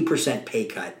an 80% pay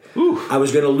cut. Ooh. I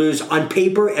was going to lose on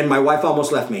paper, and my wife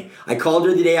almost left me. I called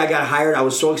her the day I got hired. I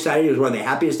was so excited. It was one of the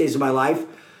happiest days of my life.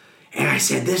 And I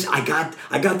said, I got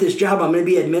this job. I'm going to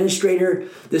be administrator.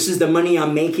 This is the money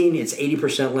I'm making. It's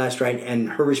 80% less, right? And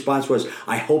her response was,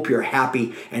 I hope you're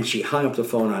happy. And she hung up the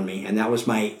phone on me. And that was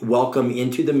my welcome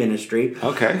into the ministry.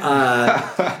 Okay.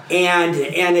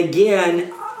 And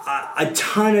again, a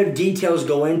ton of details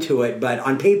go into it. But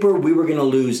on paper, we were going to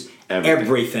lose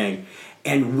everything.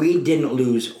 And we didn't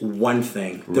lose one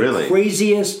thing. Really?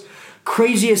 The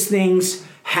craziest things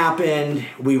happened.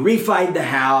 We refied the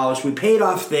house. We paid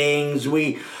off things.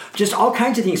 Just all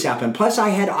kinds of things happened. Plus, I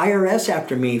had IRS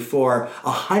after me for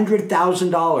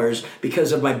 $100,000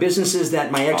 because of my businesses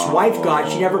that my ex-wife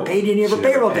got. She never paid any of her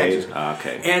payroll taxes.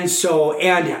 Okay. And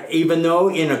even though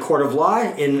in a court of law,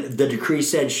 in the decree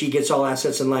said she gets all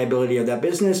assets and liability of that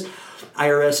business,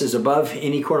 IRS is above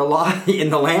any court of law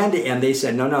in the land, and they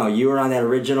said, no, you were on that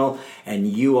original, and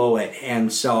you owe it.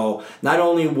 And so not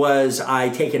only was I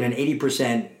taking an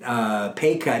 80%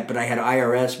 pay cut, but I had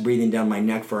IRS breathing down my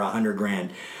neck for $100,000.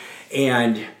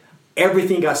 And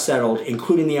everything got settled,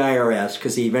 including the IRS,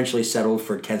 because they eventually settled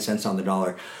for 10 cents on the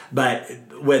dollar. But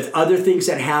with other things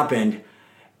that happened,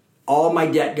 all my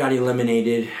debt got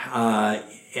eliminated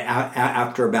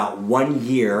after about 1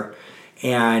 year,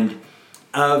 and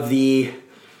I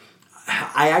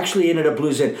actually ended up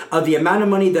losing, of the amount of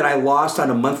money that I lost on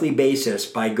a monthly basis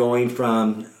by going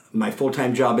from my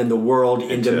full-time job in the world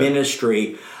into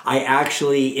ministry, I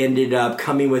actually ended up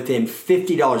coming within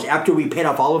 $50. After we paid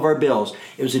off all of our bills,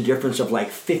 it was a difference of like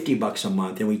 $50 a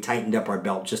month, and we tightened up our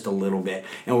belt just a little bit,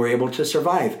 and we're able to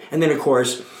survive. And then, of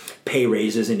course, pay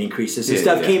raises and increases and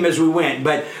stuff came as we went,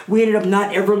 but we ended up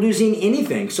not ever losing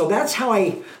anything. So that's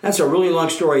a really long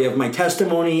story of my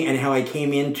testimony and how I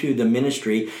came into the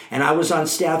ministry. And I was on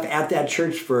staff at that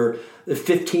church for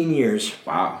 15 years.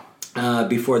 Wow.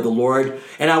 Before the Lord.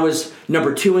 And I was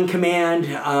number 2 in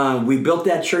command. We built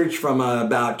that church from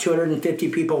about 250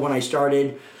 people when I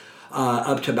started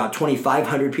up to about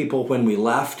 2,500 people when we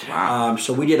left. Wow.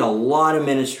 So we did a lot of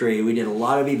ministry. We did a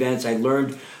lot of events. I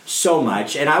learned so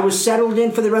much. And I was settled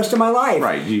in for the rest of my life.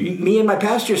 Right. Me and my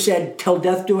pastor said, till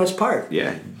death do us part.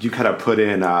 Yeah. You kind of put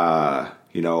in,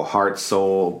 heart,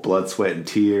 soul, blood, sweat, and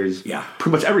tears. Yeah.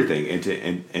 Pretty much everything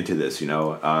into this,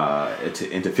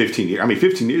 into 15 years. I mean,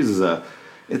 15 years is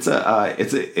it's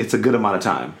a good amount of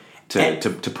time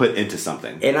to put into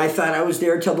something. And I thought I was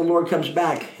there till the Lord comes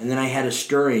back. And then I had a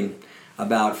stirring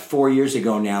about 4 years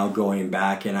ago now going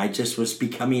back, and I just was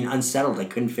becoming unsettled. I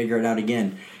couldn't figure it out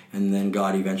again. And then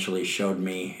God eventually showed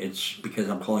me it's because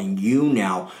I'm calling you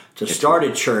now to start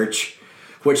a church,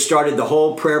 which started the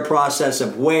whole prayer process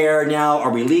of where now.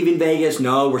 Are we leaving Vegas?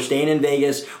 No, we're staying in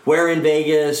Vegas. Where in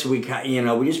Vegas? We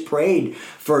just prayed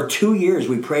for 2 years.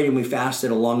 We prayed and we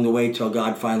fasted along the way till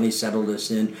God finally settled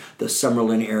us in the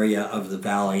Summerlin area of the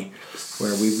valley,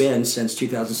 where we've been since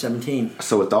 2017.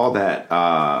 So with all that,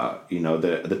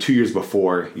 the 2 years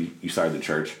before you started the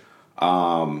church,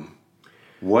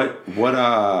 what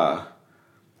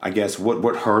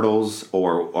hurdles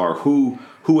or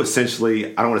who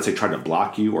essentially, I don't want to say tried to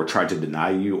block you or tried to deny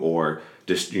you or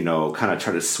just, kind of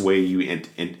try to sway you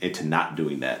into not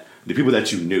doing that? The people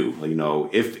that you knew,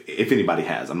 if anybody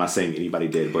has, I'm not saying anybody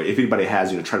did, but if anybody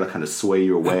has, try to kind of sway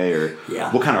you away, or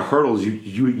what kind of hurdles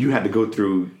you had to go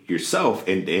through yourself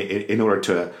in order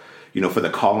to, for the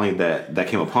calling that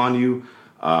came upon you,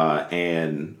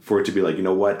 and for it to be like,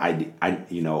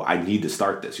 I need to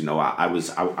start this. I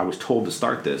was told to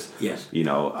start this. Yes.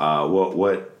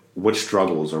 What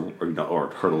struggles or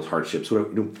hurdles, hardships,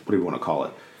 whatever you want to call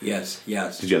it. Yes.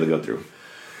 Did you have to go through?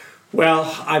 Well,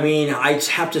 I mean, I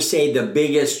have to say the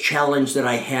biggest challenge that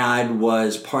I had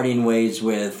was parting ways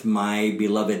with my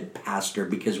beloved pastor,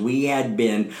 because we had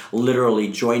been literally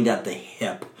joined at the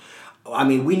hip. I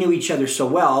mean, we knew each other so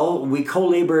well. We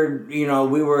co-labored,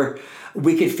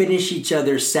 we could finish each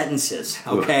other's sentences,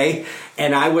 okay?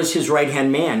 And I was his right-hand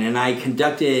man, and I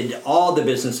conducted all the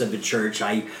business of the church.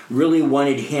 I really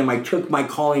wanted him. I took my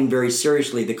calling very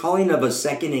seriously. The calling of a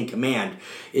second in command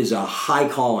is a high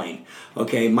calling,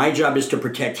 okay? My job is to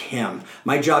protect him.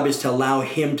 My job is to allow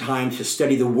him time to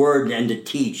study the Word and to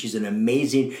teach. He's an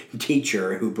amazing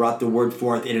teacher who brought the Word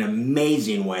forth in an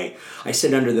amazing way. I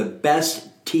sit under the best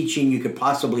teaching you could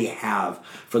possibly have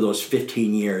for those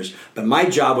 15 years. But my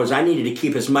job was I needed to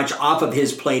keep as much off of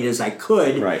his plate as I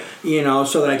could, right,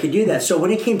 so that I could do that. So when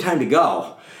it came time to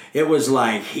go, it was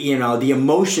like, the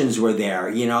emotions were there.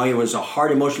 It was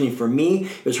hard emotionally for me.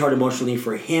 It was hard emotionally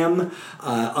for him,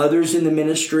 others in the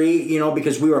ministry,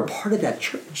 because we were a part of that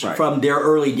church from their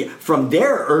early days. From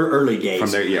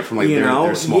their small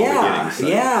beginnings. So.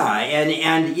 Yeah,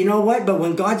 and you know what? But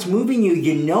when God's moving you,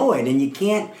 you know it, and you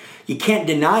can't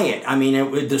deny it. I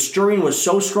mean, the stirring was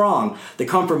so strong. The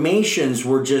confirmations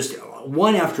were just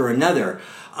one after another.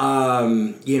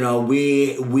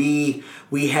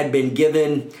 We had been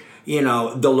given,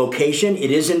 the location.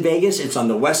 It is in Vegas. It's on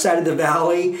the west side of the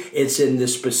valley. It's in the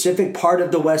specific part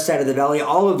of the west side of the valley.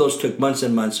 All of those took months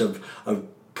and months of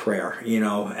prayer,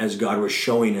 as God was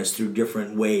showing us through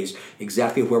different ways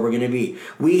exactly where we're going to be.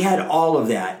 We had all of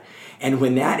that. And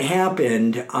when that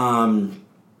happened,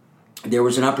 there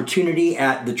was an opportunity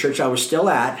at the church I was still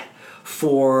at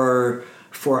for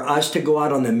us to go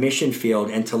out on the mission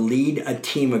field and to lead a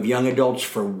team of young adults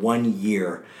for 1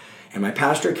 year. And my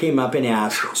pastor came up and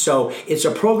asked, so it's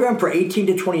a program for 18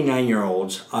 to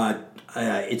 29-year-olds.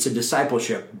 It's a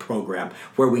discipleship program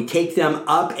where we take them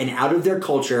up and out of their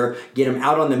culture, get them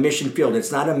out on the mission field.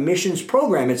 It's not a missions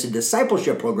program, it's a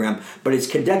discipleship program, but it's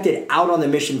conducted out on the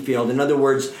mission field. In other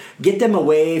words, get them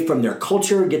away from their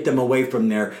culture, get them away from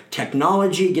their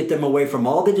technology, get them away from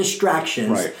all the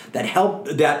distractions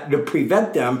that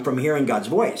prevent them from hearing God's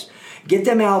voice. Get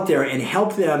them out there and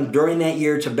help them during that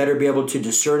year to better be able to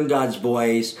discern God's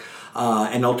voice,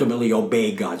 and ultimately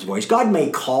obey God's voice. God may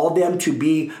call them to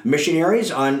be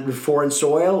missionaries on foreign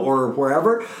soil or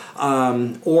wherever,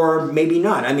 or maybe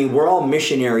not. I mean, we're all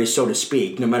missionaries, so to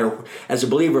speak. No matter, as a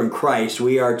believer in Christ,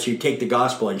 we are to take the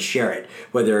gospel and share it,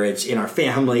 whether it's in our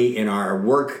family, in our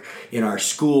work, in our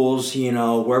schools,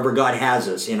 wherever God has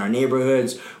us, in our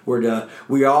neighborhoods.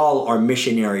 We all are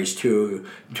missionaries to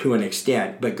an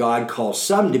extent, but God calls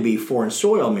some to be foreign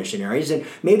soil missionaries, and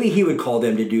maybe He would call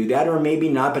them to do that, or maybe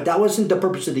not, but that wasn't the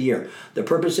purpose of the year. The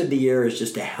purpose of the year is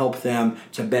just to help them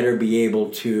to better be able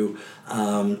to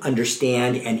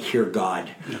understand and hear God.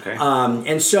 Okay.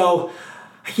 And so,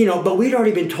 but we'd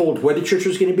already been told where the church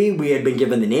was going to be. We had been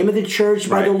given the name of the church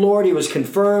by the Lord. It was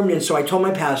confirmed, and so I told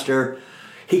my pastor.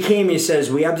 He came and he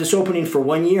says, we have this opening for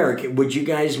 1 year. Would you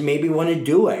guys maybe want to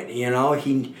do it?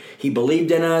 He believed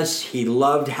in us. He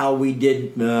loved how we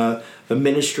did the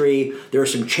ministry. There were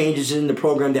some changes in the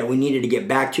program that we needed to get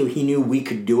back to. He knew we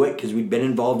could do it because we'd been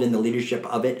involved in the leadership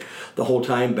of it the whole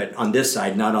time. But on this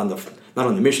side, not on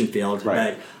the mission field,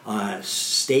 but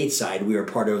stateside, we were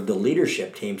part of the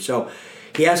leadership team. So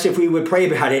he asked if we would pray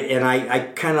about it, and I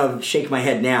kind of shake my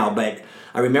head now, but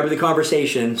I remember the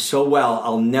conversation so well,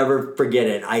 I'll never forget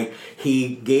it.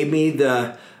 He gave me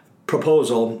the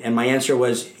proposal, and my answer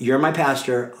was, you're my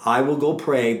pastor, I will go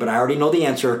pray, but I already know the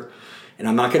answer, and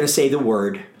I'm not going to say the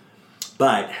word,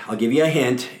 but I'll give you a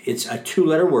hint. It's a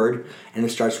 2-letter word, and it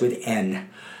starts with N.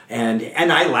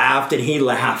 And I laughed, and he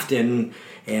laughed, and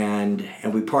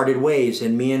we parted ways,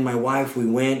 and me and my wife, we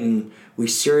went and we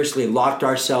seriously locked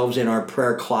ourselves in our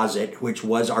prayer closet, which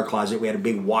was our closet. We had a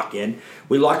big walk-in.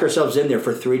 We locked ourselves in there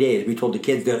for 3 days. We told the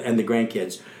kids and the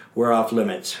grandkids, we're off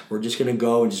limits. We're just going to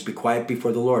go and just be quiet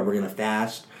before the Lord. We're going to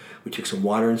fast. We took some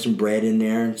water and some bread in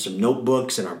there, and some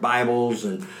notebooks and our Bibles,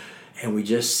 and we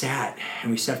just sat. And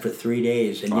we sat for 3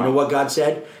 days. And You know what God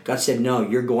said? God said, no,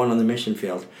 you're going on the mission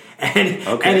field. And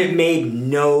it made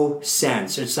no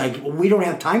sense. It's like, we don't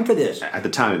have time for this. At the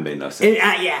time, it made no sense.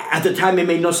 At the time, it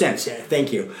made no sense.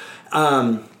 Thank you.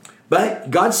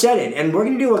 But God said it, and we're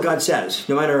going to do what God says,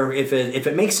 no matter if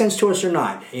it makes sense to us or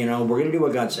not. We're going to do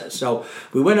what God says. So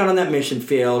we went out on that mission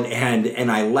field,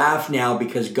 and I laugh now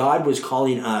because God was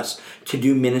calling us to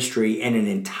do ministry in an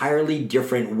entirely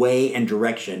different way and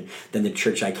direction than the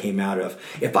church I came out of.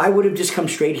 If I would have just come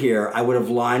straight here, I would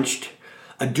have launched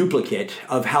a duplicate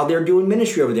of how they're doing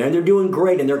ministry over there, and they're doing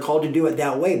great, and they're called to do it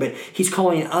that way. But He's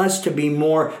calling us to be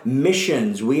more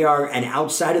missions. We are an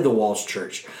outside of the walls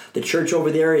church. The church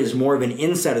over there is more of an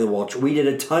inside of the walls. We did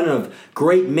a ton of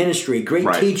great ministry,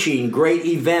 great teaching, great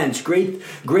events, great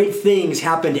things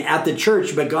happened at the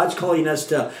church. But God's calling us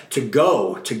to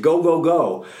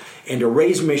go. And to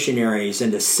raise missionaries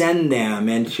and to send them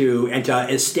and to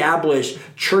establish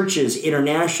churches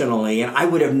internationally. And I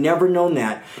would have never known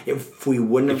that if we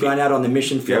wouldn't have gone out on the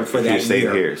mission field for that year.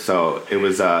 Stayed here. So it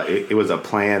was a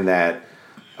plan that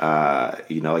like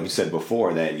you said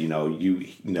before, that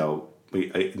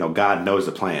God knows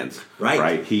the plans.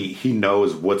 Right. He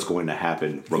knows what's going to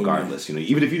happen regardless. Amen.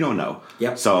 Even if you don't know.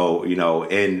 Yep. So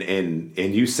and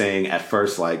you saying at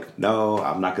first, like, no,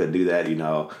 I'm not going to do that.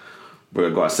 We're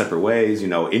going to go our separate ways. In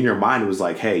your mind, it was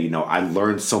like, hey, I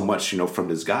learned so much, from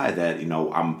this guy that,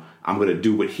 I'm going to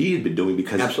do what he had been doing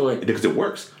because it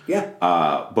works. Yeah.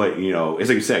 But, it's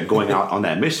like you said, going out on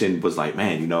that mission was like,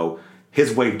 man,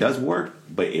 his way does work,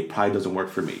 but it probably doesn't work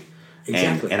for me.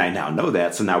 Exactly. And I now know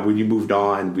that. So now when you moved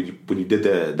on, when you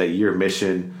did the year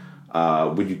mission,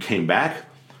 when you came back,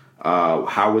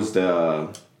 how was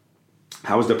the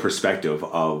perspective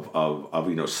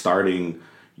of starting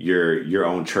your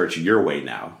own church your way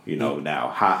now? Now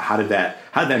how did that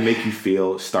make you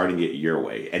feel, starting it your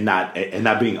way and not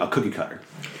being a cookie cutter?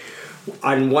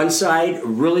 On one side,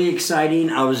 really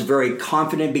exciting. I was very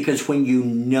confident because when you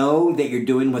know that you're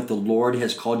doing what the Lord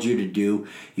has called you to do,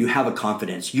 you have a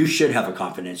confidence. You should have a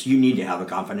confidence. You need to have a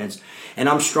confidence. And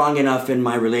I'm strong enough in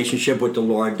my relationship with the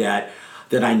Lord that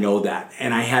I know that.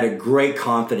 And I had a great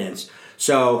confidence.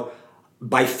 So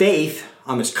by faith,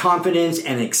 I'm as confident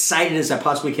and excited as I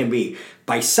possibly can be.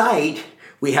 By sight,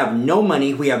 we have no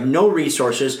money. We have no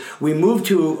resources. We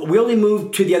only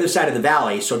moved to the other side of the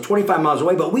valley, so 25 miles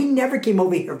away, but we never came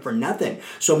over here for nothing.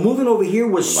 So moving over here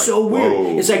was so weird.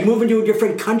 Whoa. It's like moving to a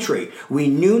different country. We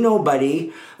knew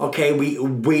nobody. Okay,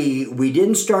 we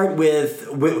didn't start with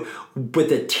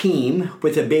a team,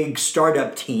 with a big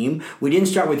startup team. We didn't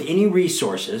start with any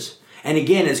resources. And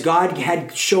again, as God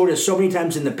had showed us so many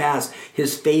times in the past,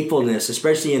 his faithfulness,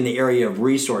 especially in the area of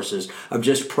resources, of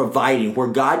just providing. Where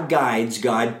God guides,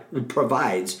 God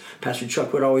provides. Pastor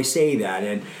Chuck would always say that,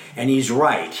 and he's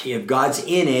right. If God's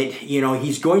in it,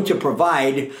 he's going to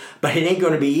provide, but it ain't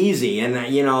going to be easy. And,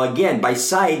 again, by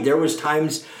sight, there was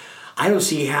times I don't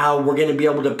see how we're going to be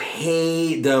able to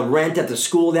pay the rent at the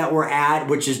school that we're at,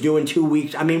 which is due in 2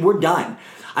 weeks. I mean, we're done.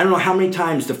 I don't know how many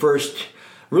times the first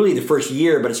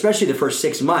year, but especially the first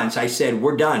 6 months, I said,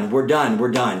 we're done.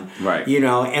 Right.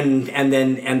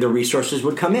 And the resources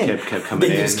would come in. Kept coming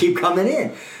in. They just keep coming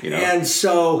in. And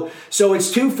so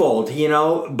it's twofold,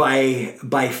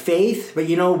 by faith, but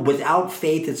without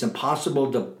faith, it's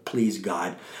impossible to please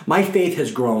God. My faith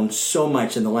has grown so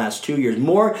much in the last 2 years,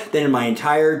 more than in my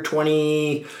entire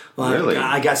 20. Really?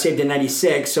 I got saved in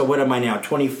 96, so what am I now?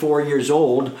 24 years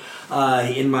old.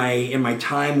 In my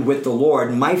time with the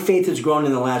Lord, my faith has grown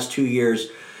in the last 2 years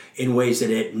in ways that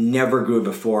it never grew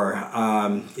before.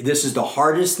 This is the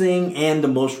hardest thing and the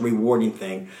most rewarding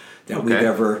thing that we've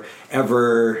ever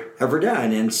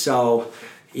done. And so,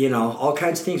 all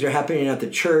kinds of things are happening at the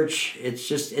church.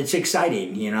 It's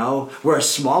exciting, We're a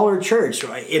smaller church.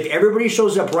 If everybody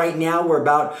shows up right now, we're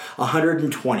about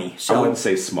 120. So I wouldn't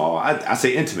say small. I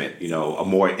say intimate, a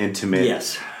more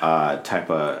intimate type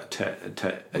of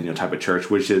church,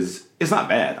 which is, it's not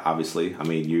bad, obviously. I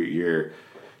mean, you're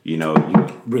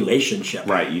relationship.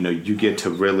 Right. You get to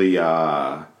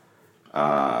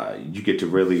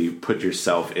really put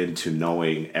yourself into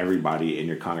knowing everybody in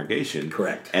your congregation.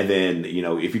 Correct. And then,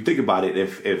 if you think about it,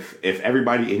 if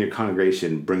everybody in your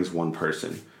congregation brings one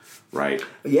person, right?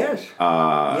 Yes.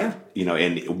 And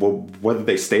whether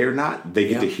they stay or not, they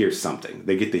get to hear something.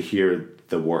 They get to hear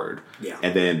the word. Yeah.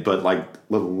 And then, but like,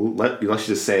 let's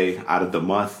just say out of the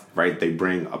month, right, they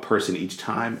bring a person each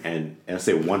time, and let's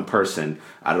say one person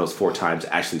out of those 4 times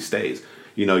actually stays.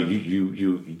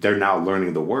 They're now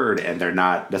learning the word, and they're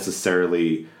not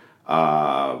necessarily,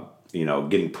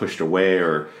 getting pushed away,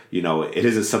 or, it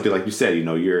isn't something like you said,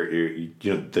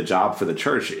 the job for the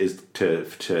church is to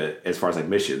as far as like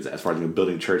missions, as far as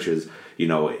building churches,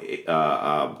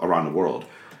 around the world.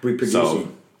 Reproducing. So,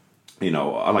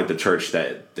 unlike the church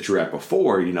that you were at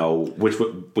before, which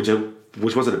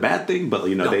wasn't a bad thing, but,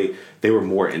 no. they were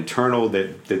more internal,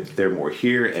 that they're more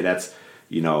here, and that's,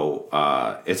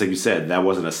 it's like you said, that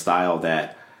wasn't a style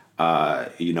that,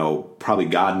 probably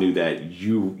God knew that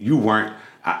you weren't.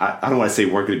 I don't want to say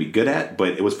weren't going to be good at, but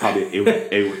it was probably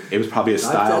it was probably a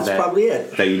style that's probably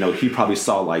it. That he probably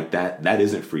saw like that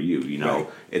isn't for you. Right.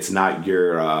 It's not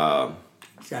your.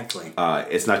 Exactly.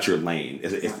 It's not your lane.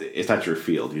 It's not your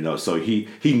field. So he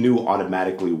knew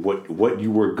automatically what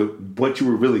you were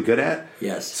really good at.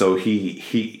 Yes. So he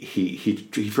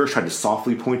first tried to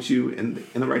softly point you in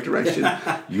the right direction.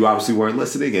 You obviously weren't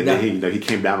listening, and then he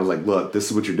came down and was like, "Look, this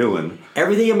is what you're doing."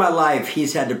 Everything in my life,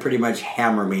 he's had to pretty much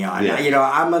hammer me on. Yeah.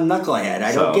 I'm a knucklehead.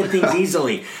 I don't get things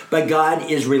easily, but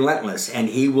God is relentless, and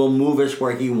He will move us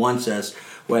where He wants us,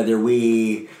 whether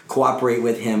we cooperate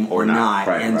with him or not.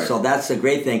 Right. So that's the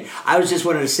great thing. I was just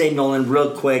wanted to say, Nolan,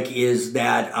 real quick, is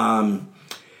that,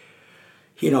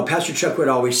 Pastor Chuck would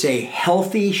always say,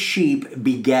 healthy sheep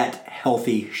beget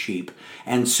healthy sheep.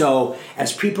 And so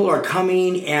as people are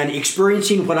coming and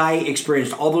experiencing what I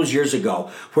experienced all those years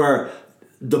ago, where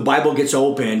the Bible gets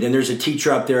opened and there's a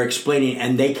teacher up there explaining,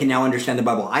 and they can now understand the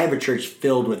Bible. I have a church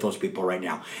filled with those people right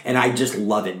now, and I just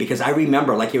love it, because I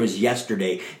remember like it was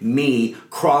yesterday, me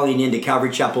crawling into Calvary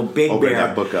Chapel Big Open Bear,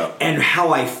 that book up, and how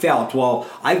I felt. Well,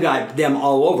 I've got them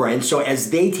all over, and so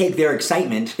as they take their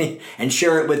excitement and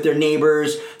share it with their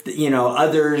neighbors,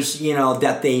 others,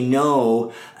 that they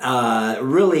know,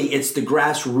 really it's the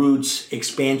grassroots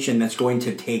expansion that's going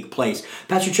to take place.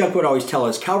 Pastor Chuck would always tell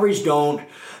us, Calvary's don't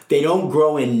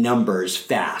grow in numbers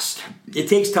fast. It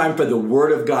takes time for the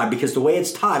Word of God, because the way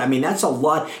it's taught, that's a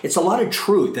lot. It's a lot of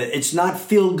truth. It's not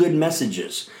feel-good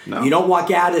messages. No. You don't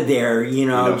walk out of there,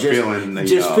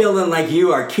 feeling like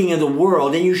you are king of the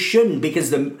world, and you shouldn't, because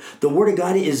the Word of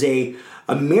God is a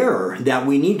mirror that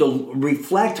we need to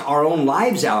reflect our own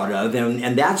lives out of,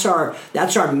 and that's our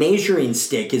measuring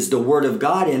stick, is the Word of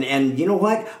God, and you know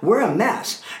what? We're a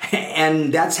mess,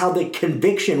 and that's how the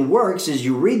conviction works. Is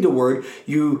you read the Word,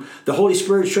 the Holy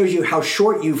Spirit shows you how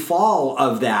short you fall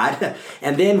of that,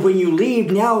 and then when you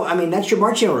leave, now that's your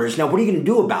marching orders. Now what are you going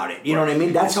to do about it? You know what I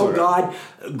mean? That's how God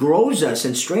grows us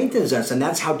and strengthens us, and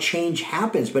that's how change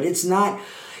happens. But it's not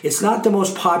the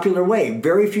most popular way.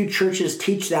 Very few churches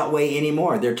teach that way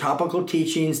anymore. They're topical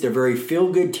teachings. They're very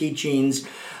feel-good teachings.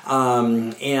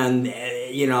 and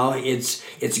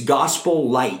it's gospel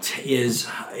light is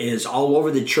all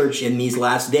over the church in these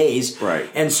last days. Right.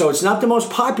 And so it's not the most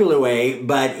popular way,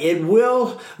 but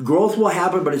growth will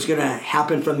happen, but it's going to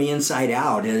happen from the inside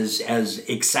out as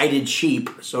excited sheep,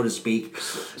 so to speak,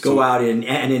 go out and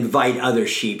invite other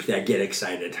sheep that get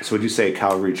excited. So would you say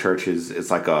Calvary Church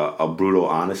is like a brutal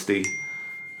honesty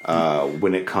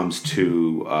when it comes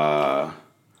to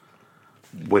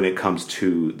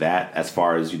that, as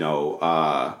far as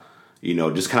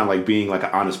just kind of like being like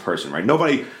an honest person, right?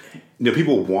 Nobody,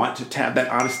 people want to have that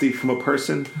honesty from a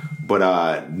person,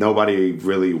 but nobody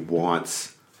really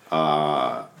wants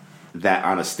that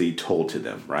honesty told to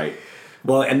them, right?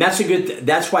 Well, and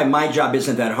that's why my job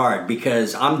isn't that hard,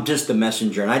 because I'm just the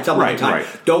messenger, and I tell them all the time,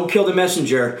 don't kill the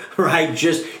messenger, right?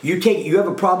 Just you have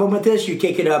a problem with this, you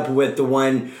take it up with the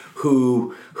one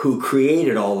who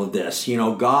created all of this,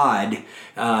 God,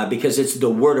 because it's the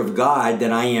word of God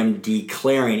that I am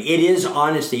declaring. It is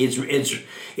honesty.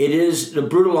 It is the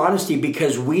brutal honesty,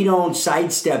 because we don't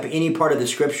sidestep any part of the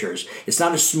scriptures. It's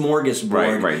not a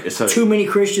smorgasbord. Right. Too many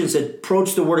Christians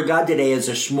approach the word of God today as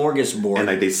a smorgasbord. And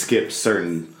like they skip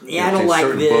certain. I don't like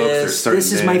this.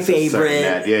 This is my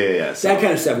favorite. Yeah. So. That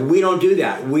kind of stuff. We don't do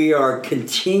that. We are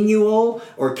continuous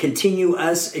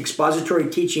expository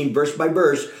teaching verse by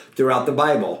verse throughout the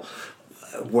Bible.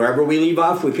 Wherever we leave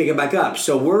off, we pick it back up.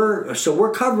 So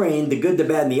we're covering the good, the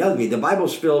bad, and the ugly. The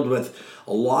Bible's filled with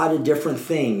a lot of different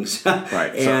things,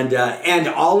 right? And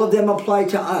all of them apply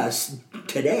to us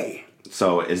today.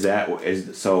 So is that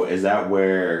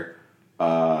where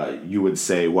you would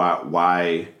say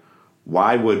why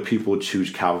would people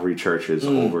choose Calvary churches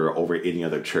over any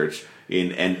other church?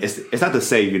 And it's not to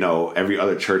say every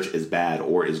other church is bad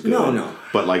or is good. No.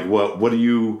 But like what do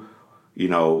you? I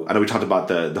know we talked about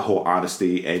the whole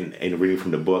honesty and reading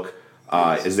from the book.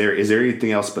 Is there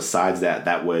anything else besides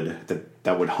that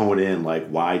would hone in, like,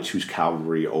 why choose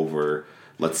Calvary over,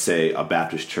 let's say, a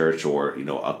Baptist church or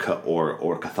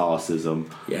or Catholicism,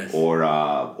 yes, or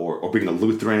being a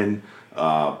Lutheran,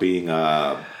 being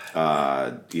man,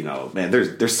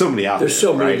 there's so many out there. There's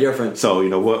so many different. So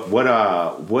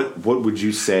what would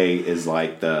you say is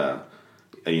like the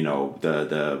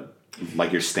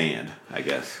like your stand, I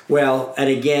guess? Well, and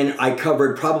again, I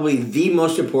covered probably the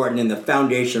most important and the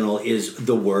foundational is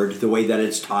the word, the way that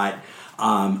it's taught,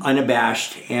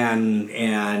 unabashed and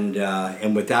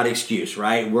without excuse.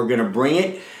 Right? We're going to bring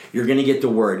it. You're going to get the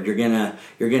word. You're gonna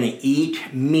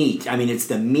eat meat. I mean, it's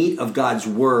the meat of God's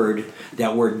word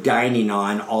that we're dining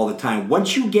on all the time.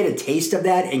 Once you get a taste of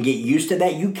that and get used to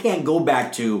that, you can't go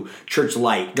back to church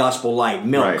light, gospel light,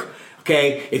 milk. Right.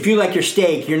 Okay, if you like your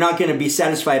steak, you're not going to be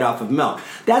satisfied off of milk.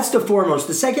 That's the foremost.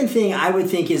 The second thing I would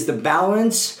think is the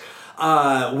balance,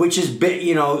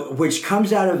 which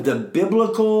comes out of the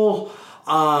biblical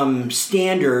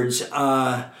standards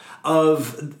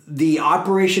of the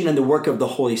operation and the work of the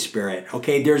Holy Spirit.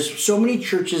 Okay, there's so many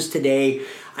churches today,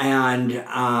 and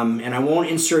I won't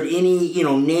insert any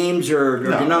names or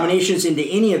denominations into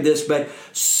any of this, but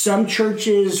some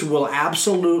churches will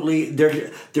absolutely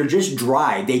they're just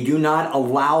dry. They do not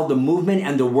allow the movement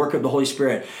and the work of the Holy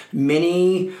Spirit.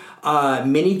 Many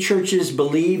churches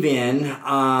believe in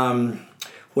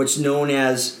what's known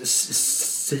as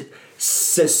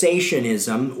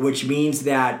cessationism, which means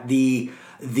that the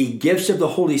gifts of the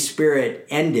Holy Spirit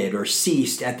ended or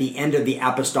ceased at the end of the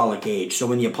apostolic age. So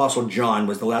when the Apostle John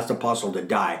was the last apostle to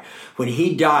die, when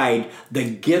he died, the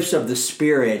gifts of the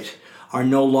Spirit are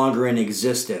no longer in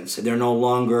existence. They're no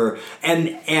longer,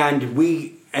 and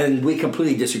we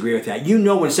completely disagree with that.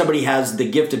 When somebody has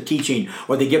the gift of teaching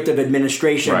or the gift of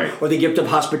administration, right, or the gift of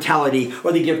hospitality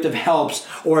or the gift of helps,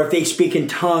 or if they speak in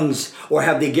tongues or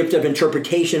have the gift of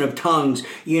interpretation of tongues,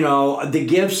 the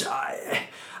gifts,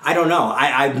 I don't know.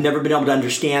 I've never been able to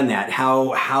understand that,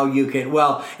 how you can,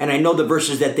 and I know the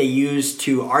verses that they use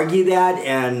to argue that,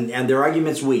 and their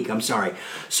argument's weak. I'm sorry.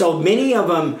 So many of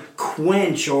them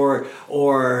quench or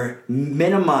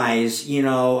minimize,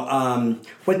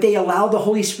 what they allow the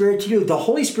Holy Spirit to do. The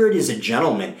Holy Spirit is a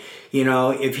gentleman.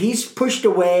 If he's pushed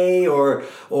away or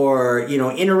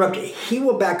interrupted, he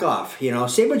will back off.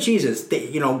 Same with Jesus.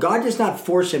 God does not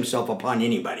force himself upon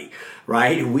anybody,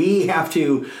 right? We have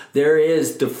to. There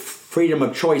is the freedom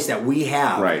of choice that we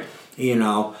have, right?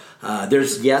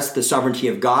 There's the sovereignty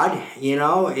of God.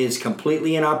 Is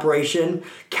completely in operation.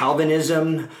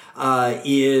 Calvinism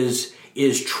is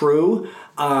true.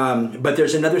 But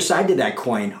there's another side to that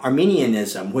coin,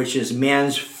 Arminianism, which is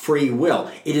man's free will.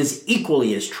 It is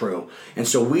equally as true. And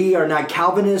so we are not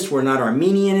Calvinists, we're not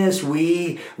Arminianists,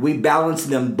 we balance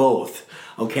them both.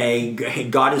 Okay,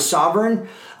 God is sovereign,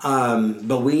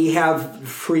 but we have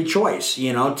free choice,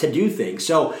 to do things.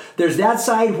 So there's that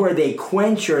side where they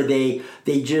quench or they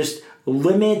just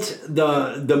limit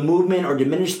the movement or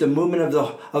diminish the movement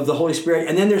of the Holy Spirit.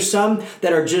 And then there's some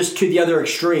that are just to the other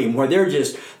extreme, where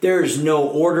there's no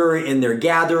order in their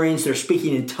gatherings. They're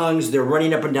speaking in tongues. They're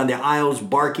running up and down the aisles,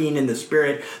 barking in the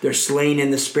Spirit. They're slaying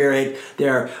in the Spirit.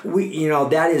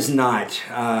 That is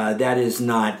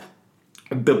not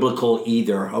biblical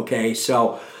either. Okay,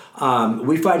 so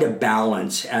we find a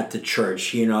balance at the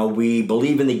church. We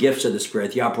believe in the gifts of the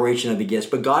Spirit, the operation of the gifts,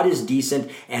 but God is decent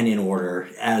and in order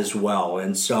as well.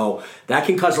 And so that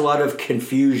can cause a lot of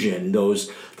confusion,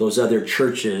 those other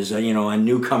churches. A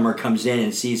newcomer comes in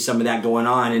and sees some of that going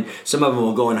on, and some of them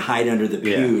will go and hide under the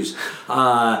pews,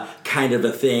 kind of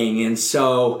a thing. And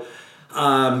so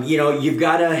you've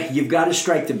got to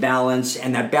strike the balance,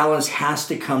 and that balance has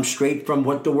to come straight from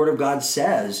what the Word of God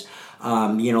says.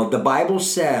 The Bible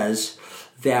says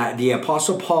that the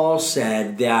Apostle Paul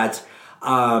said that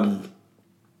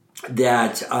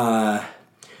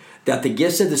the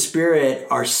gifts of the Spirit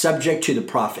are subject to the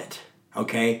prophet.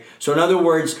 Okay, so in other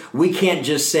words, we can't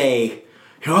just say,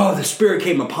 the Spirit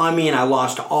came upon me and I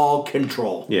lost all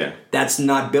control. Yeah, that's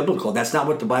not biblical. That's not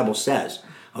what the Bible says.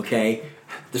 Okay,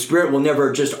 the Spirit will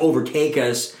never just overtake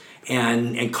us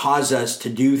and cause us to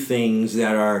do things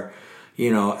that are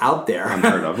out there.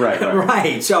 Unheard of. Right.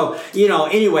 Right. So,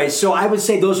 anyway, so I would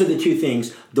say those are the two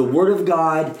things, the Word of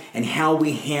God and how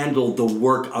we handle the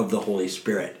work of the Holy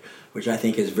Spirit, which I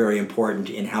think is very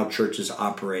important in how churches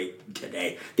operate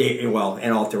today. And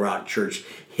all throughout church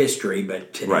history,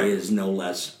 but today is no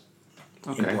less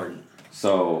important.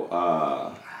 So,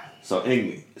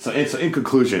 in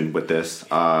conclusion with this,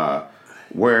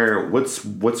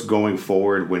 what's going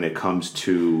forward when it comes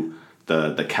to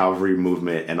the Calvary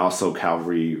movement and also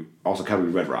Calvary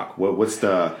Red Rock? What's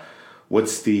the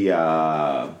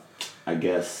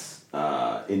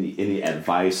any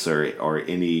advice or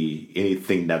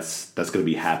anything that's going to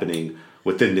be happening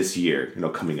within this year,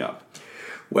 coming up?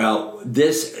 Well,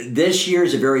 this year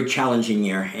is a very challenging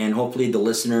year, and hopefully the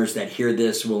listeners that hear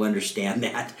this will understand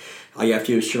that. All you have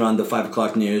to do is turn on the 5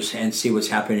 o'clock news and see what's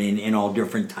happening in all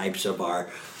different types of our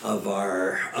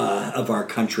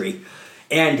country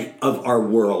and of our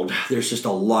world. There's just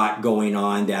a lot going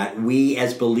on that we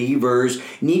as believers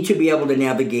need to be able to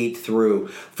navigate through.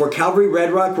 For Calvary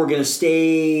Red Rock, we're going to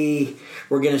stay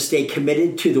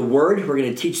committed to the Word. We're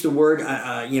going to teach the Word,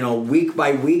 week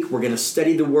by week. We're going to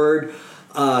study the Word.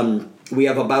 We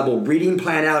have a Bible reading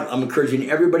plan out. I'm encouraging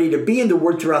everybody to be in the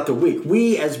Word throughout the week.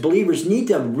 We as believers need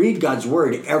to read God's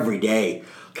Word every day.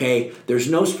 Okay, there's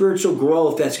no spiritual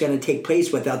growth that's going to take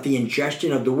place without the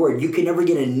ingestion of the Word. You can never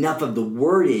get enough of the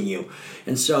Word in you.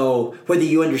 And so whether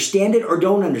you understand it or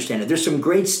don't understand it, there's some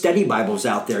great study Bibles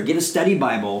out there. Get a study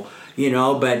Bible,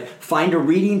 but find a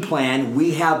reading plan.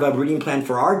 We have a reading plan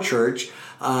for our church,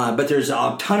 but there's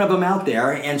a ton of them out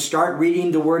there, and start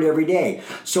reading the Word every day.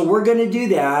 So we're going to do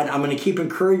that. I'm going to keep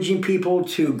encouraging people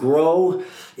to grow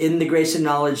in the grace and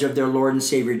knowledge of their Lord and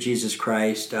Savior Jesus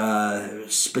Christ,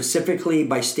 specifically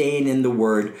by staying in the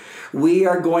Word. We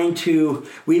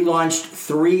launched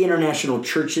 3 international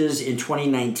churches in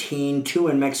 2019, 2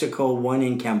 in Mexico, 1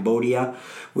 in Cambodia.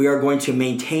 We are going to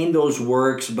maintain those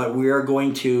works, but we are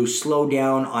going to slow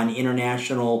down on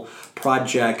international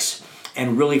projects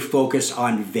and really focus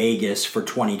on Vegas for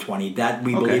 2020. That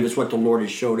we believe is what the Lord has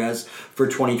showed us for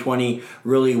 2020.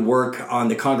 Really work on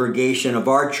the congregation of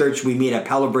our church. We meet at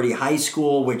Palo Verde High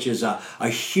School, which is a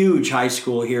huge high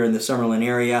school here in the Summerlin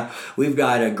area. We've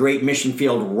got a great mission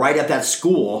field right at that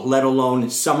school, let alone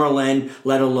Summerlin,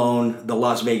 let alone the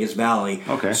Las Vegas Valley.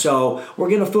 Okay. So we're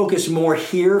going to focus more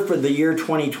here for the year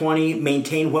 2020,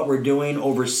 maintain what we're doing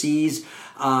overseas,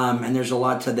 and there's a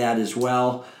lot to that as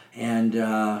well. And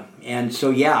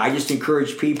so, I just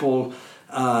encourage people,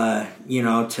 we're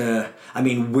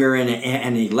in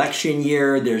an election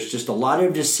year. There's just a lot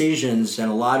of decisions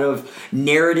and a lot of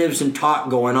narratives and talk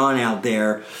going on out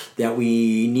there that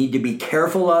we need to be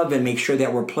careful of and make sure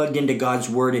that we're plugged into God's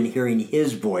Word and hearing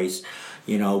His voice.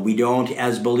 We don't,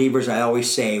 as believers, I always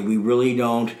say, we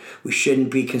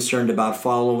shouldn't be concerned about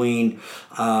following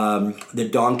the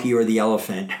donkey or the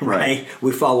elephant, right?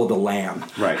 We follow the Lamb.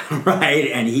 Right. Right?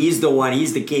 And He's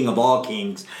the King of all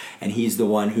kings, and He's the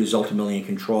one who's ultimately in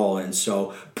control. And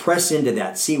so press into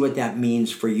that. See what that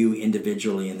means for you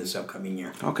individually in this upcoming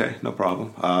year. Okay, no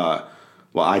problem.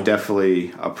 Well, I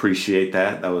definitely appreciate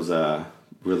that. That was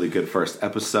really good first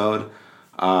episode.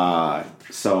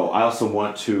 So I also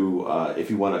want to, if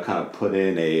you want to kind of put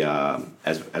in a,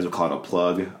 as we call it, a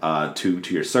plug to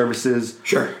your services.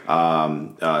 Sure.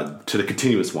 To the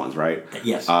continuous ones, right?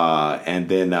 Yes. And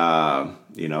then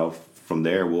from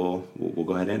there we'll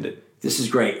go ahead and end it. This is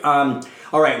great. All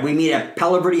right, we meet at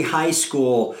Palo Verde High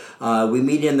School. We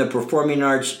meet in the Performing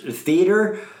Arts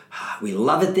Theater. We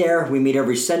love it there. We meet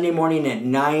every Sunday morning at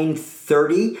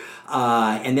 9:30.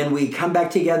 And then we come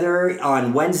back together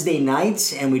on Wednesday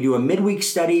nights and we do a midweek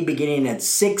study beginning at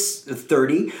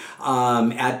 6:30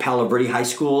 at Palo Verde High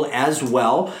School as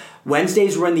well.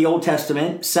 Wednesdays we're in the Old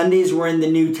Testament. Sundays we're in the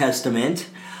New Testament.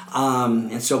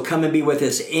 And so come and be with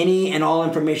us. Any and all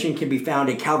information can be found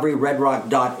at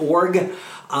calvaryredrock.org.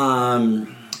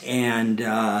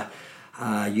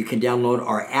 You can download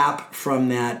our app from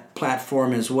that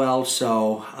platform as well.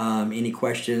 So any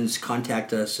questions,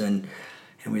 contact us, and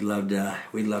we'd love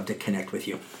to connect with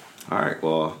you. All right.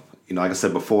 Well, like I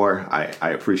said before,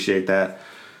 I appreciate that.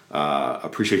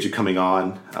 Appreciate you coming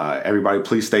on. Everybody,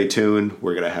 please stay tuned.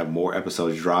 We're gonna have more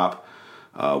episodes drop.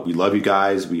 We love you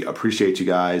guys. We appreciate you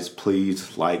guys.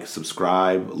 Please like,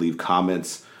 subscribe, leave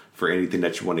comments for anything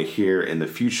that you want to hear in the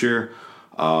future.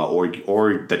 Or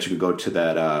that you can go to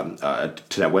that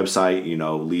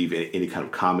website, leave any kind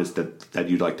of comments that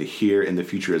you'd like to hear in the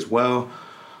future as well.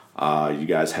 You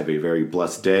guys have a very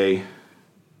blessed day.